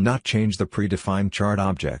 but will not change the predefined chart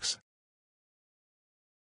objects.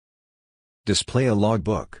 Display a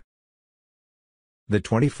logbook. The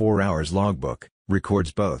 24 hours logbook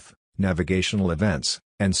records both navigational events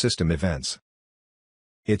and system events.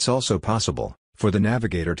 It's also possible for the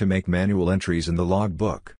navigator to make manual entries in the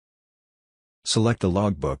logbook. Select the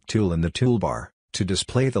Logbook tool in the toolbar to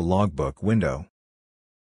display the logbook window.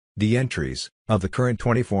 The entries of the current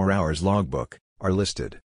 24 hours logbook are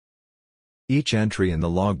listed. Each entry in the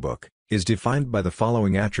logbook is defined by the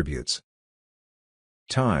following attributes: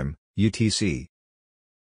 time, UTC;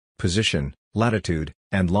 position, latitude,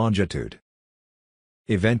 and longitude;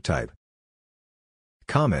 event type;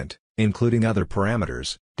 comment, including other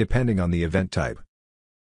parameters, depending on the event type;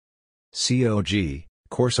 COG,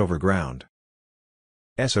 course over ground;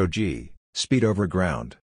 SOG, speed over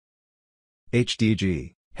ground;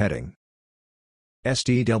 HDG, heading;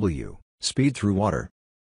 STW, speed through water;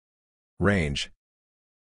 range;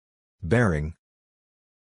 bearing.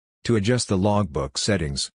 To adjust the logbook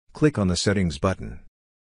settings, click on the Settings button.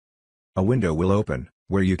 A window will open,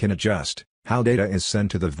 where you can adjust how data is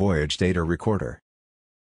sent to the voyage data recorder.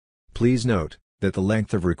 Please note that the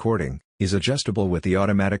length of recording is adjustable with the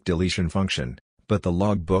automatic deletion function, but the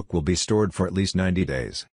logbook will be stored for at least 90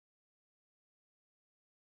 days.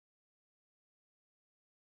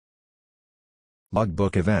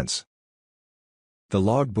 Logbook events. The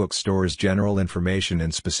logbook stores general information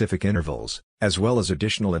in specific intervals, as well as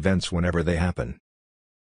additional events whenever they happen.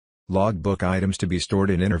 Logbook items to be stored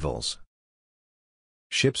in intervals: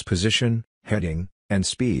 ship's position, heading, and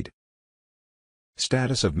speed;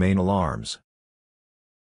 status of main alarms;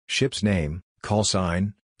 ship's name, call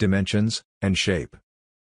sign, dimensions, and shape;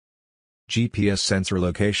 GPS sensor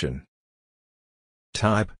location;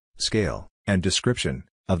 type, scale, and description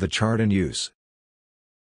of the chart in use;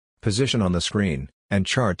 position on the screen, and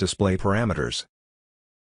chart display parameters;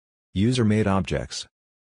 user-made objects;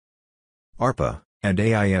 ARPA and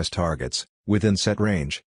AIS targets, within set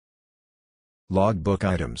range; logbook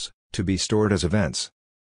items, to be stored as events;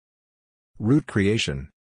 route creation;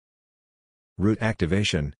 route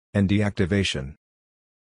activation and deactivation;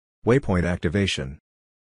 waypoint activation;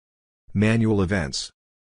 manual events;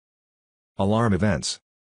 alarm events;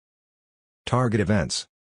 target events.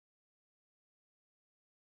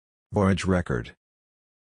 Voyage record.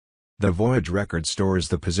 The voyage record stores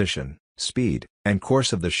the position, speed, and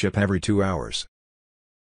course of the ship every 2 hours.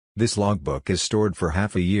 This logbook is stored for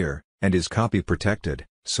half a year, and is copy protected,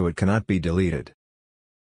 so it cannot be deleted.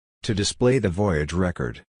 To display the voyage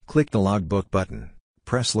record, click the Logbook button,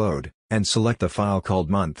 press Load, and select the file called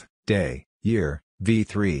month, day, year,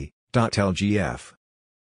 v3.lgf.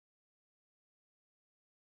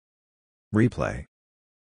 Replay.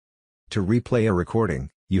 To replay a recording,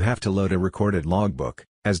 you have to load a recorded logbook,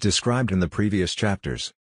 as described in the previous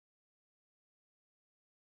chapters.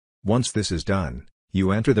 Once this is done,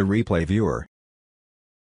 you enter the replay viewer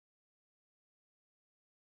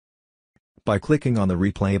by clicking on the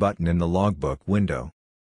replay button in the logbook window.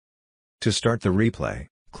 To start the replay,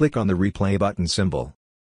 click on the replay button symbol.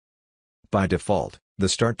 By default, the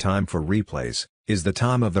start time for replays is the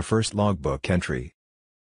time of the first logbook entry.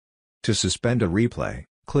 To suspend a replay,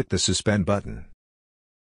 click the Suspend button.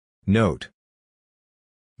 Note: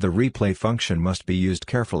 the replay function must be used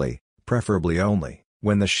carefully, preferably only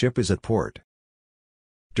when the ship is at port.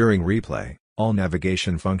 During replay, all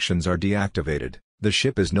navigation functions are deactivated, the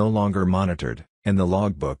ship is no longer monitored, and the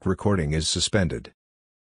logbook recording is suspended.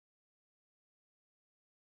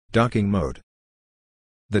 Docking mode.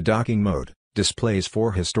 The docking mode displays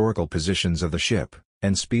 4 historical positions of the ship,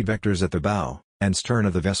 and speed vectors at the bow and stern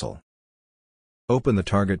of the vessel. Open the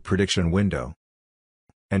target prediction window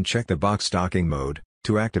and check the box Docking mode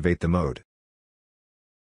to activate the mode.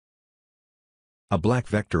 A black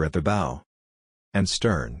vector at the bow and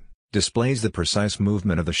stern displays the precise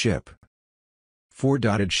movement of the ship. 4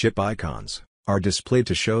 dotted ship icons are displayed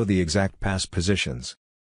to show the exact pass positions.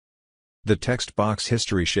 The text box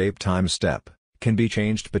history shape time step can be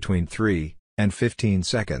changed between 3 and 15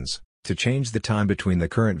 seconds to change the time between the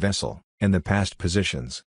current vessel and the past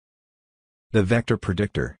positions. The vector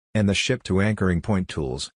predictor and the ship to anchoring point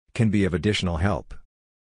tools can be of additional help.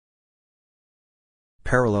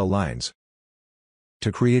 Parallel lines.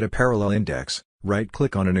 To create a parallel index,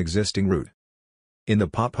 right-click on an existing route. In the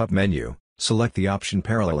pop-up menu, select the option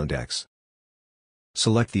Parallel Index.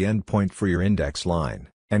 Select the endpoint for your index line,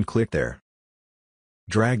 and click there.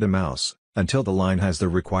 Drag the mouse until the line has the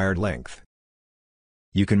required length.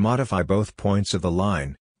 You can modify both points of the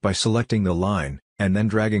line by selecting the line and then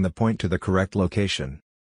dragging the point to the correct location.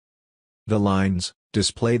 The lines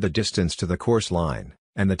display the distance to the course line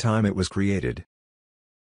and the time it was created.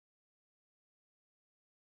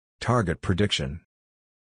 Target prediction.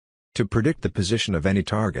 To predict the position of any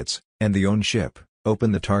targets and the own ship,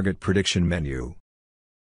 open the Target Prediction menu.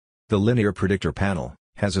 The Linear Predictor panel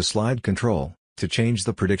has a slide control to change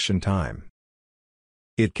the prediction time.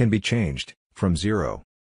 It can be changed from 0,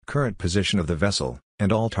 current position of the vessel,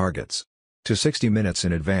 and all targets, to 60 minutes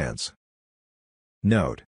in advance.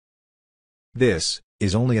 Note: this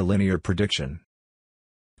is only a linear prediction.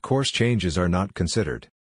 Course changes are not considered.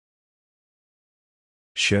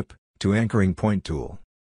 Ship to anchoring point tool.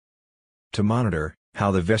 To monitor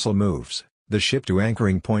how the vessel moves, the Ship to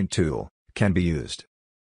Anchoring Point tool can be used.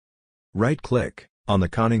 Right-click on the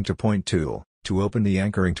Conning to Point tool to open the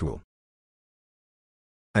anchoring tool.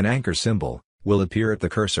 An anchor symbol will appear at the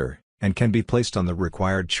cursor and can be placed on the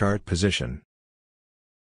required chart position.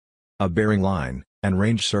 A bearing line and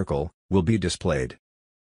range circle will be displayed.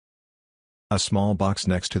 A small box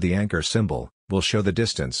next to the anchor symbol will show the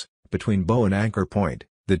distance between bow and anchor point,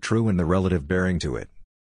 the true and the relative bearing to it.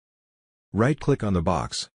 Right-click on the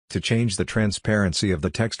box to change the transparency of the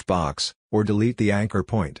text box, or delete the anchor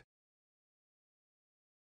point.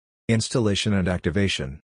 Installation and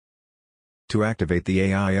activation. To activate the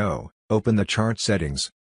AIO, open the Chart Settings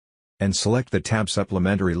and select the tab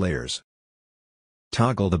Supplementary Layers.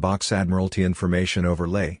 Toggle the box Admiralty Information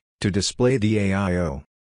Overlay to display the AIO.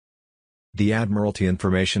 The Admiralty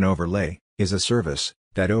Information Overlay is a service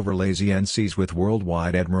that overlays ENCs with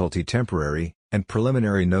worldwide Admiralty temporary and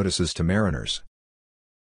preliminary notices to mariners.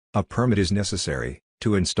 A permit is necessary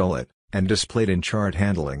to install it and display it in chart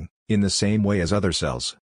handling in the same way as other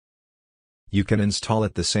cells. You can install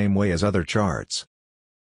it the same way as other charts.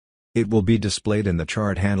 It will be displayed in the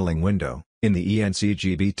chart handling window in the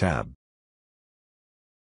ENCGB tab.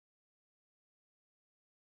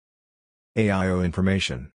 AIO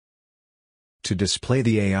information. To display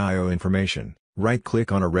the AIO information,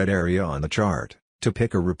 right-click on a red area on the chart to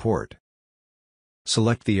pick a report.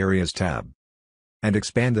 Select the Areas tab and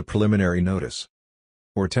expand the preliminary notice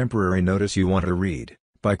or temporary notice you want to read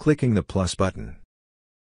by clicking the plus button.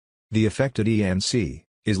 The affected ENC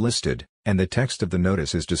is listed, and the text of the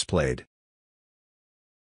notice is displayed.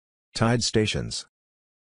 Tide stations.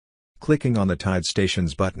 Clicking on the Tide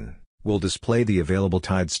Stations button will display the available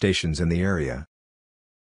tide stations in the area.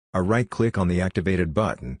 A right-click on the activated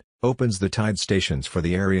button opens the tide stations for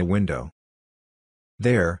the area window.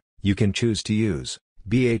 There, you can choose to use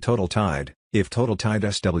BA Total Tide, if Total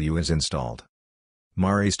Tide SW is installed,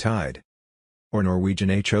 MARIS Tide, or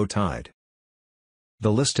Norwegian HO Tide.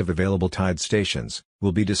 The list of available tide stations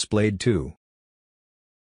will be displayed too.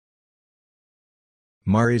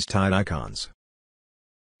 MARIS Tide Icons.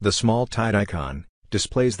 The small tide icon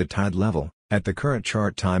displays the tide level at the current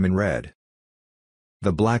chart time in red.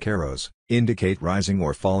 The black arrows indicate rising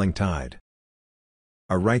or falling tide.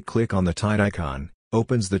 A right-click on the tide icon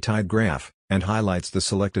opens the tide graph and highlights the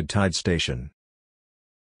selected tide station.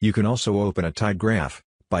 You can also open a tide graph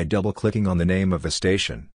by double-clicking on the name of a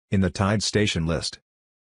station in the tide station list.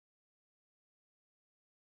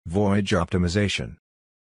 Voyage optimization.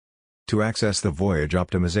 To access the voyage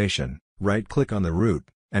optimization, right-click on the route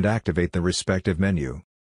and activate the respective menu.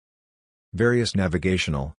 Various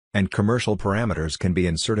navigational and commercial parameters can be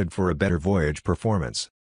inserted for a better voyage performance.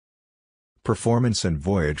 Performance and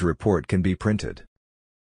voyage report can be printed.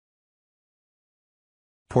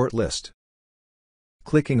 Port list.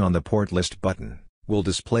 Clicking on the Port List button will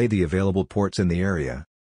display the available ports in the area.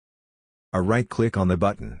 A right-click on the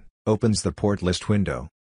button opens the Port List window.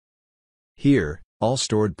 Here, all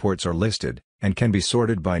stored ports are listed and can be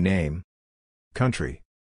sorted by name, country,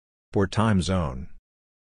 or time zone.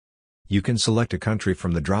 You can select a country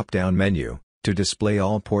from the drop-down menu to display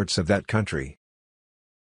all ports of that country.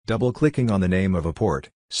 Double-clicking on the name of a port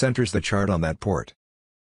centers the chart on that port.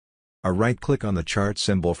 A right-click on the chart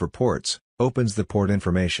symbol for ports opens the port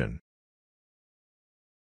information.